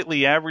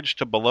slightly average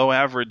to below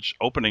average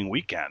opening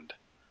weekend.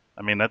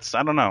 I mean,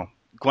 I don't know.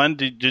 Glenn,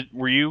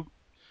 were you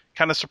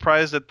kind of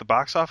surprised at the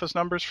box office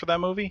numbers for that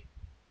movie?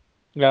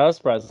 Yeah, I was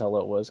surprised how low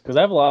it was, because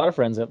I have a lot of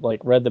friends that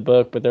like read the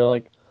book, but they're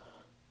like,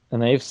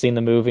 and they've seen the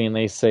movie and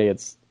they say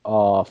it's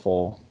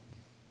awful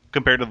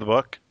compared to the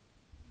book.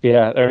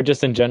 Yeah, or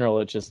just in general,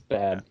 it's just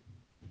bad.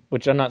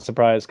 Which I'm not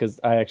surprised, because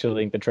I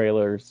actually think the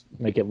trailers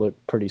make it look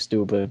pretty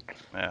stupid.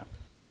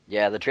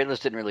 Yeah, the trailers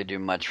didn't really do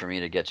much for me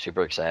to get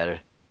super excited.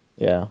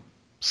 Yeah.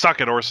 Suck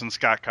it, Orson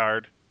Scott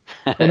Card.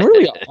 And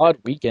really an odd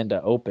weekend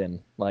to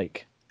open.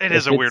 Like, it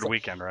is a weird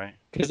weekend, right?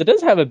 Because it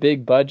does have a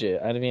big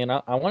budget. I mean,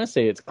 I want to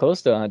say it's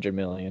close to 100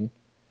 million.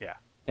 Yeah.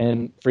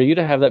 And for you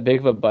to have that big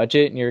of a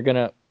budget and you're going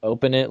to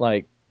open it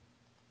like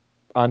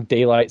on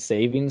daylight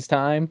savings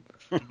time,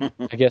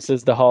 I guess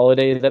is the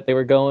holiday that they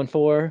were going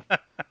for.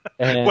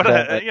 And, what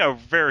a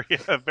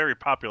very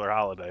popular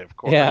holiday, of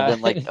course. Yeah. And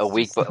then like a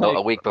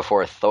week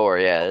before Thor.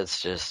 Yeah,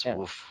 it's just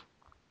oof.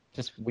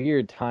 Just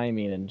weird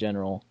timing in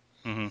general.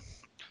 Mm-hmm.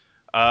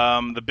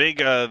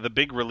 The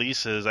big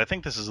releases. I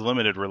think this is a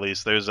limited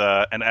release. There's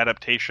an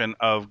adaptation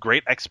of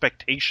Great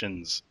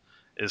Expectations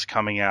is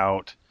coming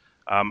out.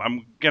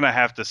 I'm gonna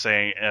have to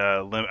say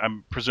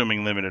I'm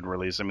presuming limited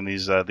release. I mean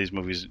these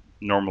movies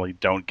normally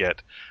don't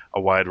get a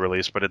wide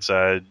release, but it's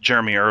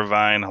Jeremy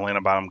Irvine,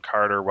 Helena Bonham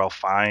Carter, Ralph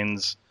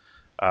Fiennes,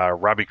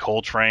 Robbie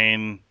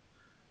Coltrane.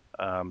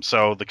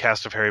 So the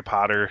cast of Harry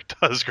Potter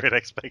does Great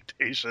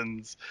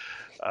Expectations.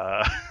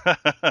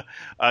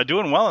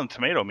 Doing well on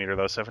Tomato Meter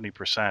though,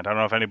 70%. I don't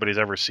know if anybody's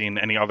ever seen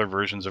any other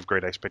versions of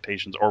Great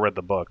Expectations or read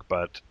the book,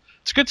 but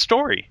it's a good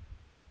story.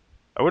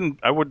 I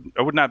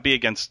would not be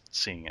against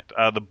seeing it.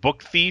 The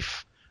Book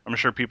Thief. I'm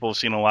sure people have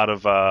seen a lot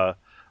of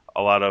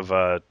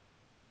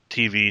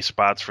TV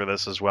spots for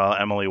this as well.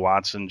 Emily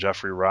Watson,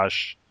 Jeffrey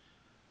Rush.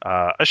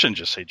 I shouldn't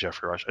just say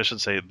Jeffrey Rush. I should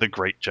say the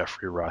great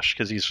Jeffrey Rush,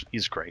 because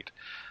he's great.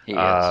 He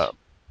is.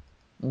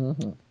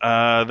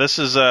 This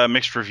is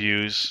mixed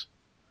reviews.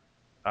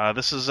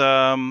 This is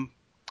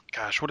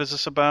what is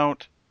this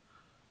about?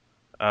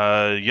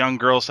 Young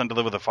girl sent to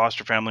live with a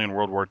foster family in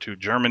World War II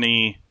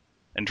Germany.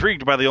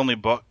 Intrigued by the only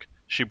book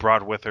she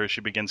brought with her, she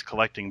begins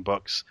collecting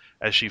books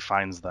as she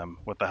finds them,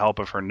 with the help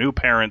of her new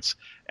parents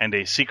and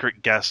a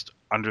secret guest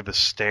under the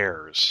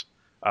stairs.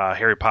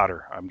 Harry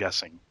Potter, I'm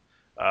guessing.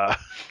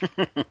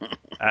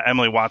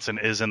 Emily Watson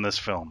is in this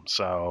film,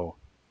 so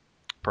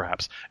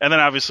perhaps. And then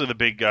obviously the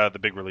big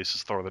release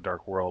is Thor: The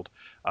Dark World,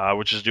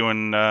 which is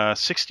doing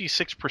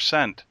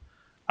 66%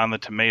 on the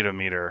Tomato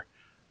Meter,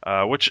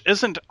 which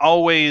isn't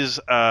always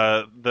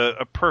a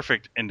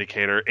perfect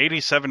indicator.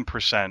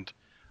 87%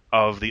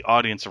 of the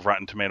audience of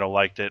Rotten Tomato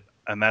liked it,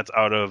 and that's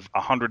out of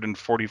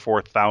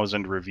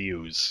 144,000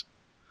 reviews.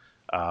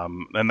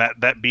 And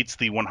that beats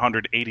the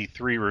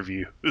 183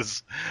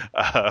 reviews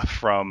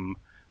from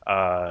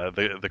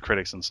the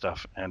critics and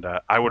stuff. And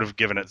I would have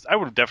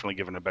definitely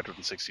given it better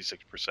than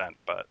 66%.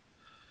 But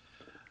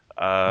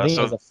I think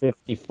it was a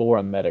 54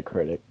 on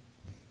Metacritic.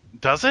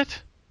 Does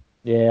it?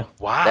 Yeah.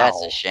 Wow,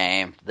 That's a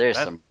shame. There's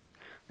That-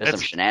 some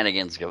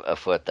shenanigans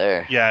afoot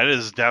there. Yeah, it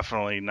is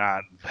definitely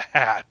not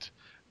that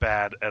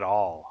bad at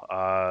all.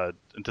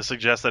 And to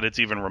suggest that it's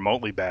even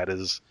remotely bad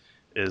is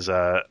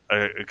a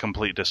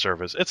complete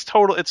disservice. It's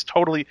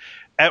totally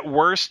at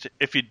worst.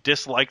 If you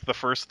dislike the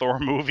first Thor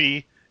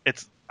movie,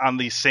 it's on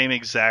the same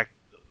exact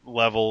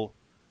level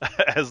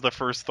as the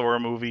first Thor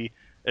movie.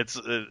 It's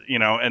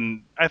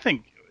and I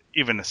think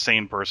even a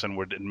sane person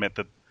would admit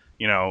that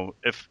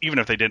even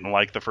if they didn't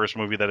like the first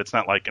movie, that it's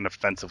not like an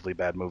offensively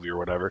bad movie or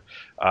whatever.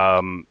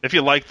 If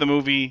you like the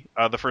movie,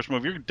 the first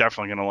movie, you're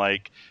definitely going to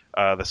like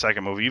the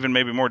second movie, even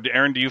maybe more.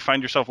 Aaron, do you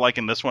find yourself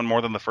liking this one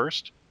more than the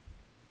first?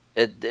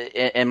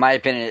 In my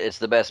opinion, it's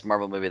the best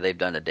Marvel movie they've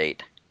done to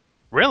date.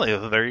 Really?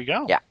 There you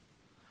go. Yeah.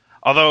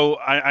 Although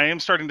I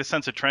am starting to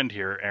sense a trend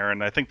here,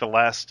 Aaron. I think the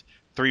last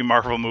 3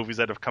 Marvel movies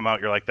that have come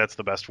out, you're like, that's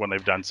the best one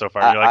they've done so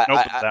far. And you're like,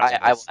 nope, it's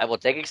that one. I will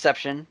take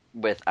exception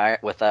with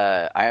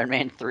Iron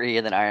Man 3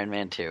 and then Iron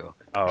Man 2.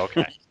 Oh,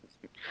 okay.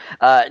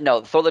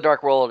 No, Thor: The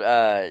Dark World.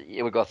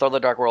 It would go Thor: The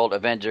Dark World,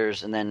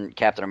 Avengers, and then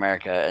Captain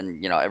America,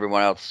 and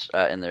everyone else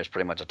in there is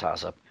pretty much a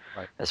toss up,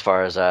 Right. as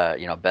far as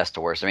best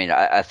to worst. I mean,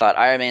 I thought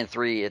Iron Man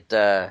 3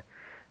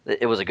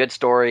 it was a good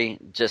story.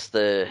 Just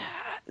the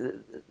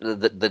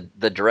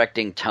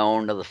directing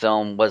tone of the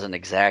film wasn't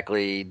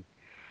exactly.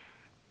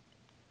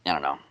 I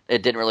don't know.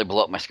 It didn't really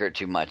blow up my skirt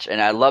too much. And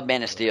I love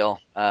Man of Steel,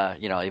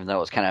 even though it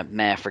was kind of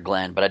meh for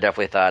Glenn. But I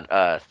definitely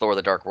thought Thor: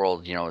 The Dark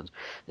World,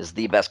 is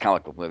the best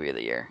comic book movie of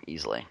the year,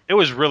 easily. It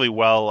was really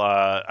well.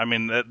 I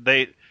mean,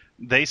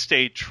 they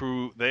stay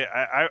true.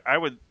 I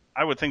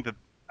would think that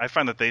I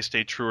find that they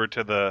stay truer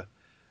to the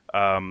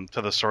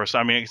source.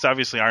 I mean, it's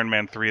obviously Iron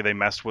Man 3. They've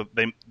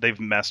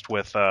messed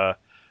with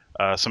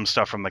some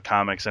stuff from the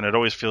comics, and it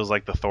always feels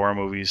like the Thor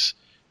movies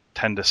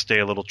tend to stay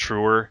a little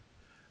truer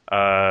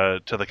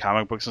to the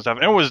comic books and stuff.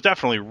 And it was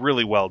definitely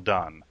really well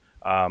done.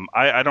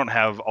 I don't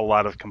have a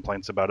lot of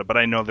complaints about it, but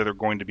I know that there are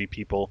going to be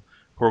people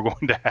who are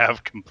going to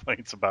have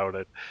complaints about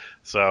it.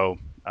 So,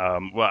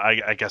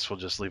 I guess we'll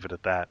just leave it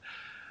at that.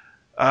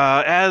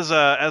 As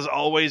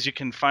always, you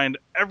can find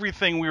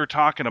everything we were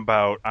talking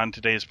about on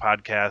today's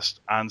podcast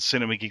on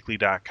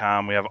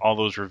cinemageekly.com. We have all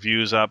those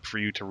reviews up for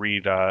you to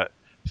read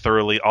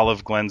thoroughly. All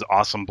of Glenn's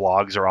awesome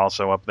blogs are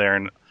also up there,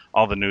 and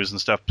all the news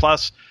and stuff.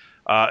 Plus,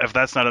 if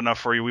that's not enough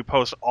for you, we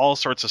post all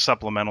sorts of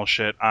supplemental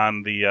shit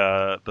on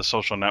the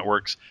social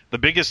networks, the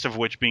biggest of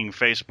which being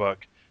Facebook,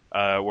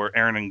 where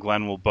Aaron and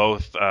Glenn will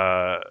both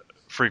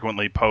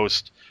frequently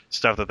post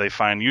stuff that they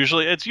find.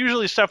 It's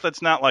usually stuff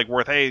that's not like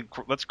worth, hey,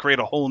 let's create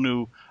a whole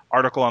new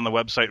article on the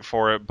website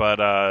for it, but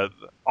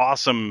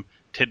awesome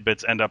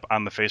tidbits end up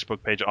on the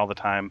Facebook page all the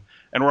time.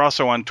 And we're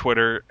also on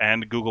Twitter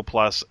and Google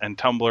Plus and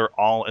Tumblr,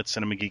 all at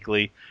Cinema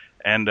Geekly.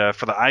 And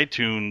for the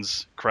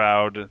iTunes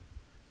crowd,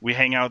 we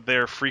hang out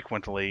there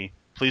frequently.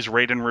 Please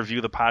rate and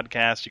review the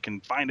podcast. You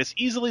can find us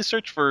easily.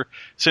 Search for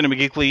Cinema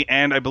Geekly.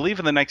 And I believe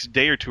in the next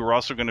day or two, we're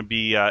also going to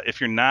be,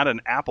 if you're not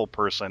an Apple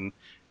person,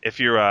 if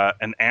you're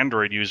an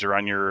Android user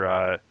on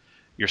your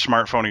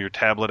smartphone or your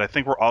tablet, I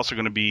think we're also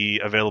going to be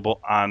available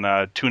on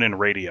TuneIn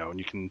Radio. And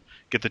you can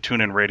get the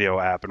TuneIn Radio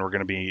app, and we're going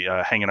to be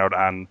hanging out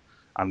on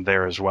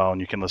there as well. And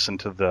you can listen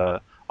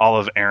to all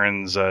of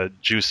Aaron's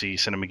juicy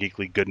Cinema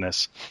Geekly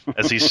goodness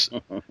as he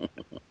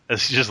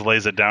just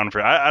lays it down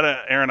for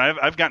Aaron.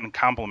 I've gotten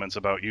compliments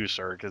about you,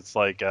 sir. It's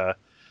like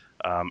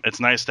it's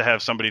nice to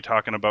have somebody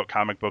talking about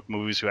comic book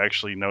movies who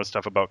actually knows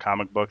stuff about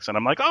comic books, and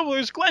I'm like, oh, well,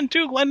 there's Glenn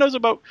too. Glenn knows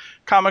about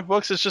comic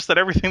books. It's just that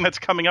everything that's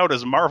coming out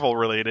is Marvel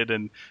related,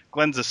 and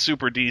Glenn's a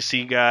super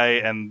DC guy,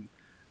 and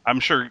I'm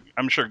sure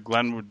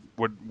Glenn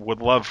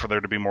would love for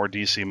there to be more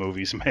DC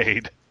movies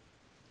made.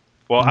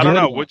 Well, I don't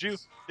know. Would you?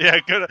 Yeah,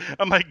 good.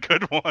 I'm like,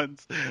 good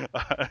ones.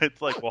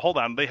 It's like, well, hold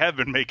on. They have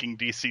been making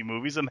DC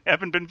movies, and they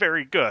haven't been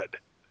very good.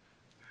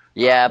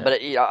 Yeah,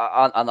 but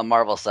on the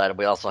Marvel side,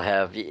 we also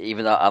have,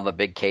 even though I'm a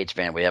big Cage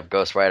fan, we have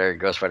Ghost Rider and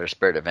Ghost Rider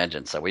Spirit of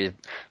Vengeance. So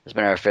there's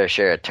been our fair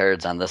share of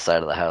turds on this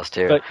side of the house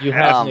too. But you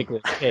have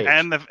Nicolas Cage,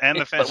 and the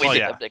but we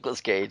have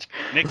Nicolas Cage.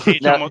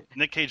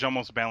 Nick Cage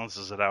almost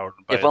balances it out.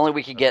 If only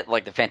we could get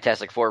like the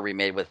Fantastic Four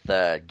remade with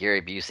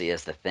Gary Busey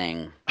as the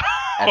Thing.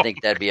 I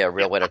think that'd be a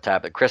real way to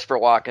top it. Christopher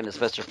Walken is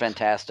Mr.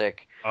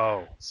 Fantastic.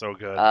 Oh, so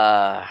good.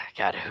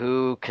 God,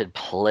 who could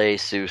play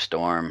Sue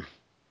Storm?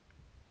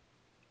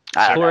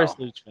 Cloris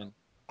Leachman.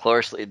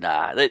 Cloris,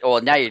 nah.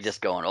 Now you're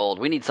just going old.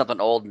 We need something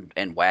old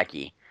and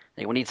wacky.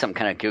 We need something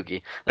kind of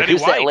kooky. Like,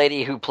 who's that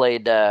lady who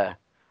played?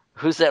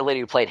 Who's that lady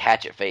who played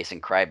Hatchet Face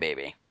in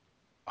Crybaby?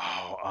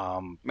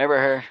 Oh, remember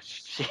her?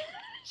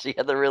 She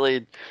had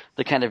the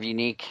kind of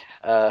unique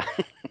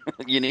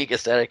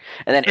aesthetic.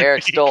 And then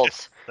Eric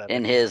Stoltz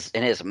in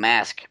his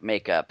mask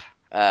makeup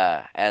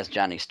as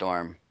Johnny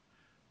Storm,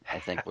 I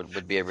think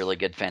would be a really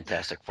good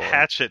Fantastic Four.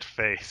 Hatchet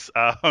Face.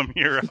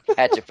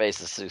 Hatchet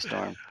Face is Sue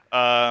Storm.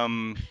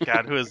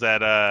 God, who is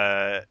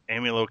that?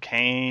 Amy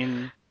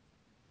Locane?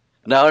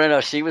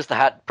 No. She was the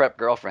hot prep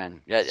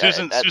girlfriend. Yeah,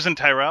 Susan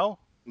Tyrell.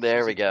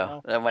 There Susan we go.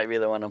 Tyrell? That might be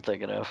the one I'm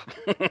thinking of.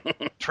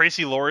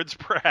 Tracy Lords,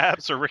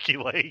 perhaps, or Ricky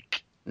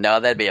Lake. No,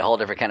 that'd be a whole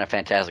different kind of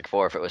Fantastic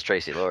Four if it was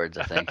Tracy Lords,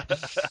 I think.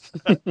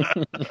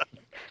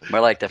 More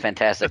like the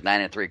Fantastic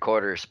 9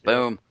 3/4.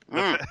 Boom.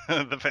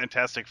 The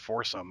Fantastic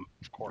Foursome,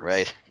 of course.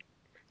 Right.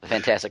 The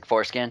Fantastic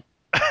Foreskin.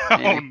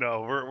 Oh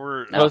no,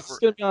 we're No, it's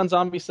going to be on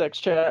Zombie Sex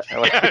Chat.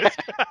 Are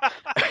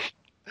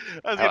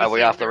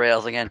we off the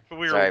rails again? We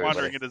were Sorry,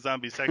 wandering everybody. into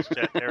Zombie Sex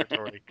Chat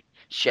territory.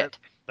 Shit.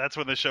 That's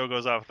when the show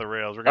goes off the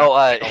rails. We're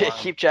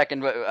Keep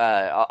checking.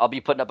 I'll be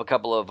putting up a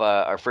couple of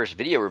our first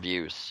video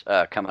reviews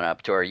coming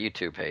up to our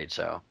YouTube page.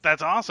 So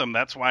that's awesome.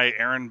 That's why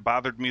Aaron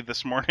bothered me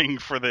this morning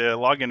for the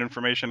login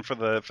information for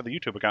the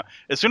YouTube account.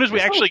 As soon as we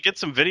actually get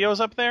some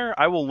videos up there,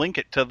 I will link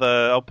it to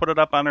I'll put it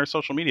up on our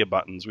social media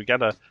buttons. We've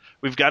got a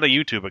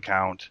YouTube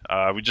account.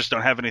 We just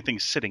don't have anything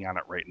sitting on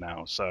it right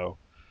now. So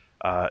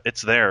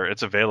it's there.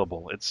 It's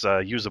available. It's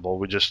usable.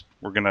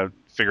 We're gonna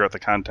figure out the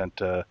content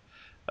to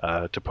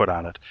put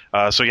on it.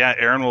 So yeah,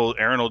 Aaron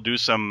will do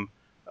some,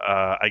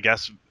 I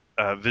guess,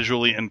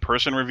 visually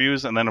in-person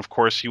reviews, and then of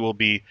course he will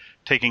be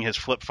taking his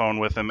flip phone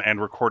with him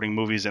and recording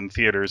movies in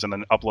theaters and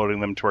then uploading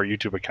them to our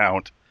YouTube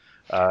account.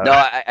 No,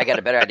 I got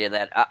a better idea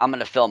than that. I'm going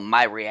to film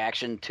my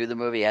reaction to the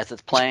movie as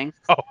it's playing.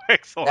 Oh,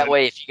 excellent. That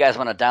way, if you guys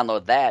want to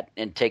download that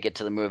and take it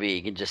to the movie,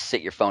 you can just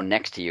sit your phone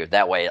next to you.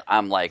 That way,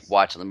 I'm like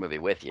watching the movie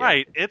with you.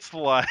 Right. It's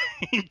like...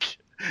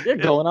 You're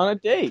going on a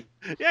date.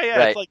 Yeah,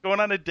 Right. It's like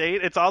going on a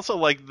date. It's also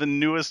like the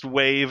newest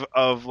wave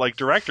of like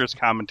director's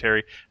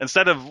commentary.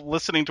 Instead of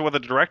listening to what the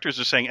directors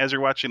are saying as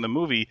you're watching the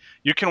movie,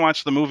 you can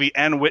watch the movie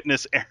and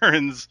witness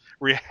Aaron's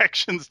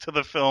reactions to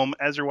the film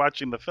as you're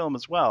watching the film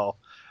as well.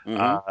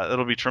 Mm-hmm.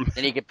 It'll be tremendous.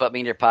 Then you can put me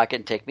in your pocket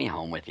and take me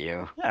home with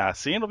you. Yeah,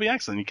 see, it'll be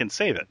excellent. You can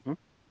save it.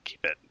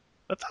 Keep it.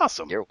 That's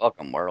awesome. You're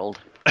welcome, world.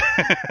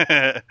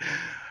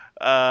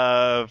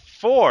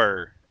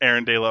 For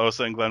Aaron De La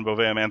Osa and Glenn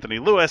Beauvais, I'm Anthony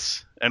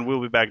Lewis, and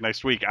we'll be back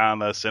next week on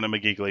the Cinema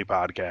Geekly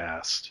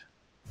podcast.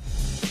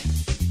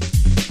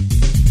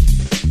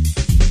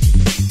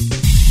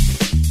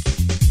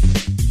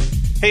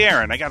 Hey,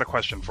 Aaron, I got a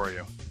question for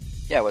you.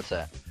 Yeah, what's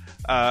that?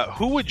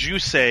 Who would you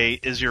say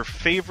is your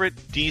favorite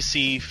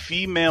DC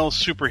female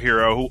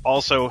superhero who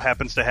also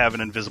happens to have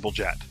an invisible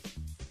jet?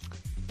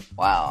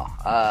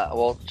 Wow.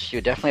 Well, she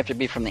would definitely have to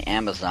be from the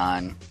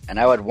Amazon, and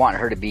I would want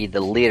her to be the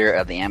leader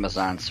of the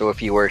Amazon. So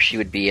if you were, she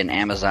would be an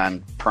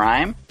Amazon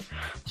Prime.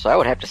 So I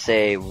would have to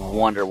say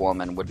Wonder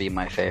Woman would be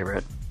my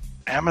favorite.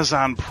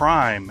 Amazon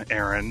Prime,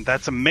 Aaron.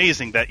 That's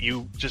amazing that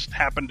you just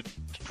happened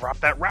to drop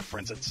that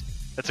reference.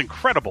 That's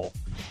incredible.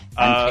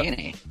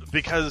 Uncanny.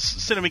 Because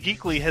Cinema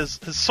Geekly has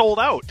sold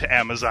out to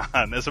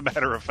Amazon, as a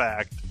matter of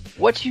fact.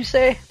 What you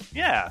say?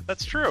 Yeah,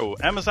 that's true.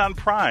 Amazon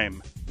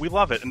Prime. We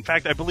love it. In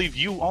fact, I believe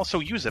you also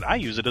use it. I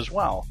use it as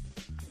well.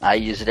 I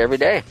use it every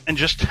day. And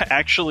just to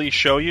actually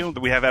show you,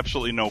 that we have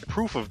absolutely no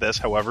proof of this,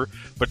 however,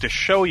 but to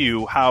show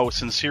you how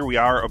sincere we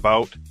are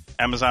about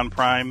Amazon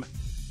Prime,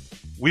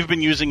 we've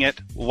been using it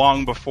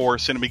long before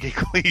Cinema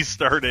Geekly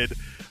started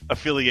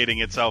affiliating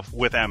itself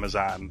with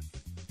Amazon.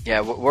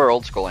 Yeah, we're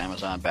old school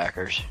Amazon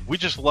backers. We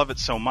just love it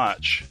so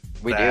much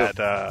We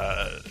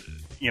that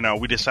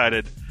we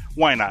decided,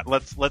 why not?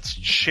 Let's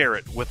share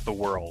it with the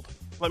world.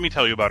 Let me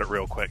tell you about it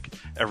real quick,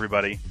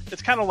 everybody.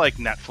 It's kind of like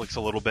Netflix a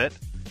little bit.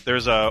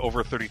 There's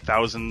over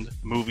 30,000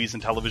 movies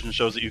and television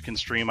shows that you can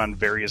stream on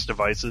various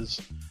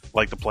devices,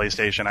 like the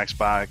PlayStation,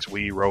 Xbox,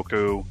 Wii,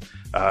 Roku,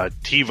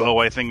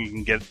 TiVo. I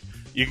think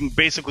you can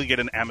basically get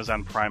an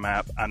Amazon Prime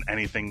app on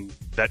anything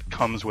that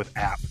comes with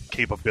app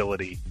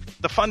capability.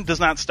 The fun does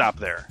not stop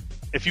there.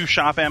 If you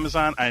shop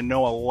Amazon, I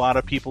know a lot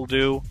of people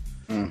do.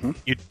 Mm-hmm.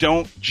 You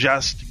don't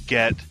just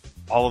get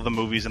all of the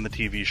movies and the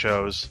TV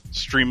shows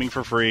streaming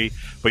for free,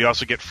 but you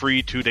also get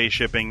free 2-day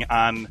shipping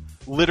on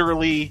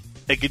literally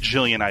a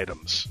gajillion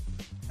items.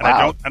 And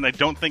Wow. I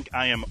don't think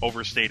I am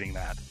overstating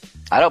that.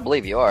 I don't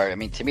believe you are. I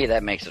mean, to me,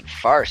 that makes it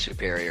far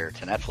superior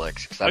to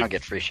Netflix because I don't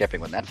get free shipping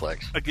with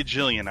Netflix. A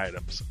gajillion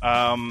items.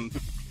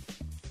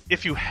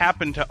 If you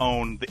happen to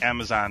own the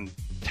Amazon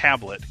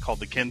tablet called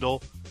the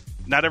Kindle,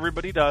 not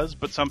everybody does,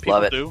 but some people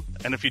Love it. do.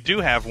 And if you do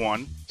have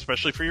one,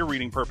 especially for your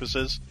reading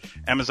purposes,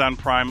 Amazon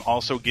Prime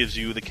also gives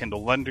you the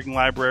Kindle Lending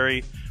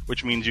Library,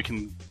 which means you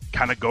can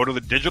kind of go to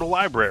the digital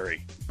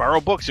library,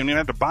 borrow books. You don't even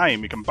have to buy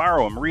them. You can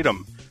borrow them, read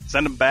them,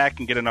 send them back,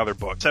 and get another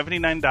book.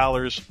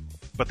 $79,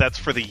 but that's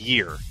for the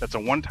year. That's a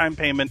one-time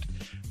payment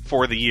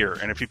for the year.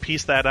 And if you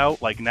piece that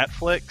out like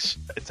Netflix,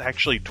 it's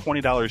actually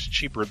 $20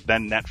 cheaper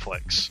than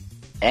Netflix.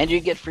 And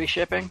you get free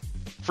shipping?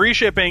 Free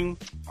shipping,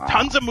 Wow.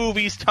 tons of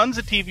movies, tons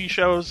of TV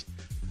shows.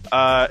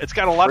 It's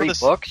got a lot Free of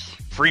books?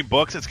 free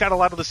books. It's got a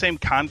lot of the same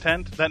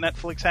content that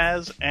Netflix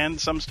has,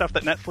 and some stuff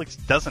that Netflix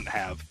doesn't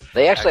have.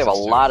 They actually have a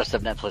access to. lot of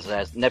stuff Netflix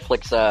has.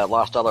 Netflix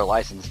lost all their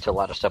license to a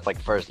lot of stuff like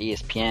as far as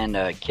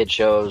ESPN, kid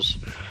shows,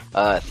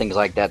 things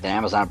like that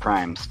Amazon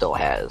Prime still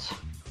has.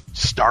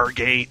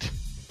 Stargate,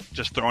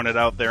 just throwing it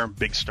out there.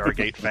 Big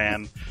Stargate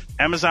fan.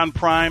 Amazon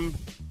Prime,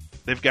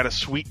 they've got a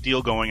sweet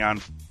deal going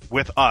on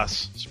with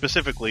us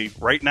specifically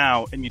right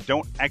now, and you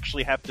don't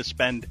actually have to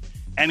spend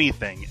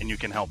anything, and you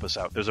can help us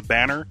out. There's a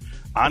banner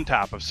on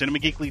top of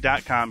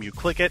cinemageekly.com. You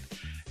click it,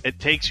 It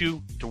takes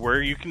you to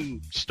where you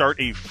can start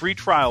a free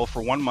trial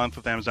for 1 month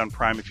with Amazon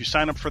Prime. If you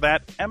sign up for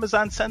that,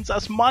 Amazon sends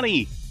us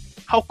money.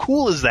 How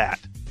cool is that?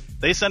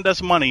 They send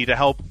us money to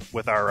help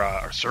with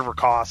our server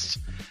costs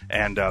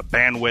and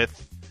bandwidth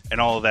and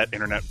all of that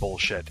internet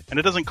bullshit. And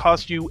it doesn't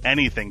cost you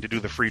anything to do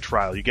the free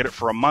trial. You get it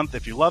for a month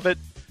if you love it.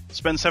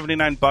 Spend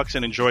 $79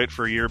 and enjoy it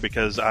for a year,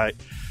 because I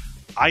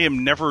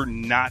am never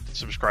not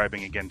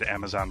subscribing again to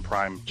Amazon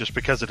Prime, just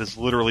because it has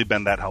literally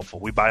been that helpful.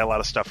 We buy a lot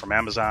of stuff from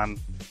Amazon,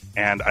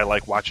 and I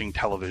like watching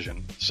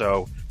television.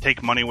 So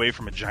take money away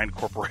from a giant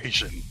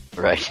corporation.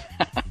 Right.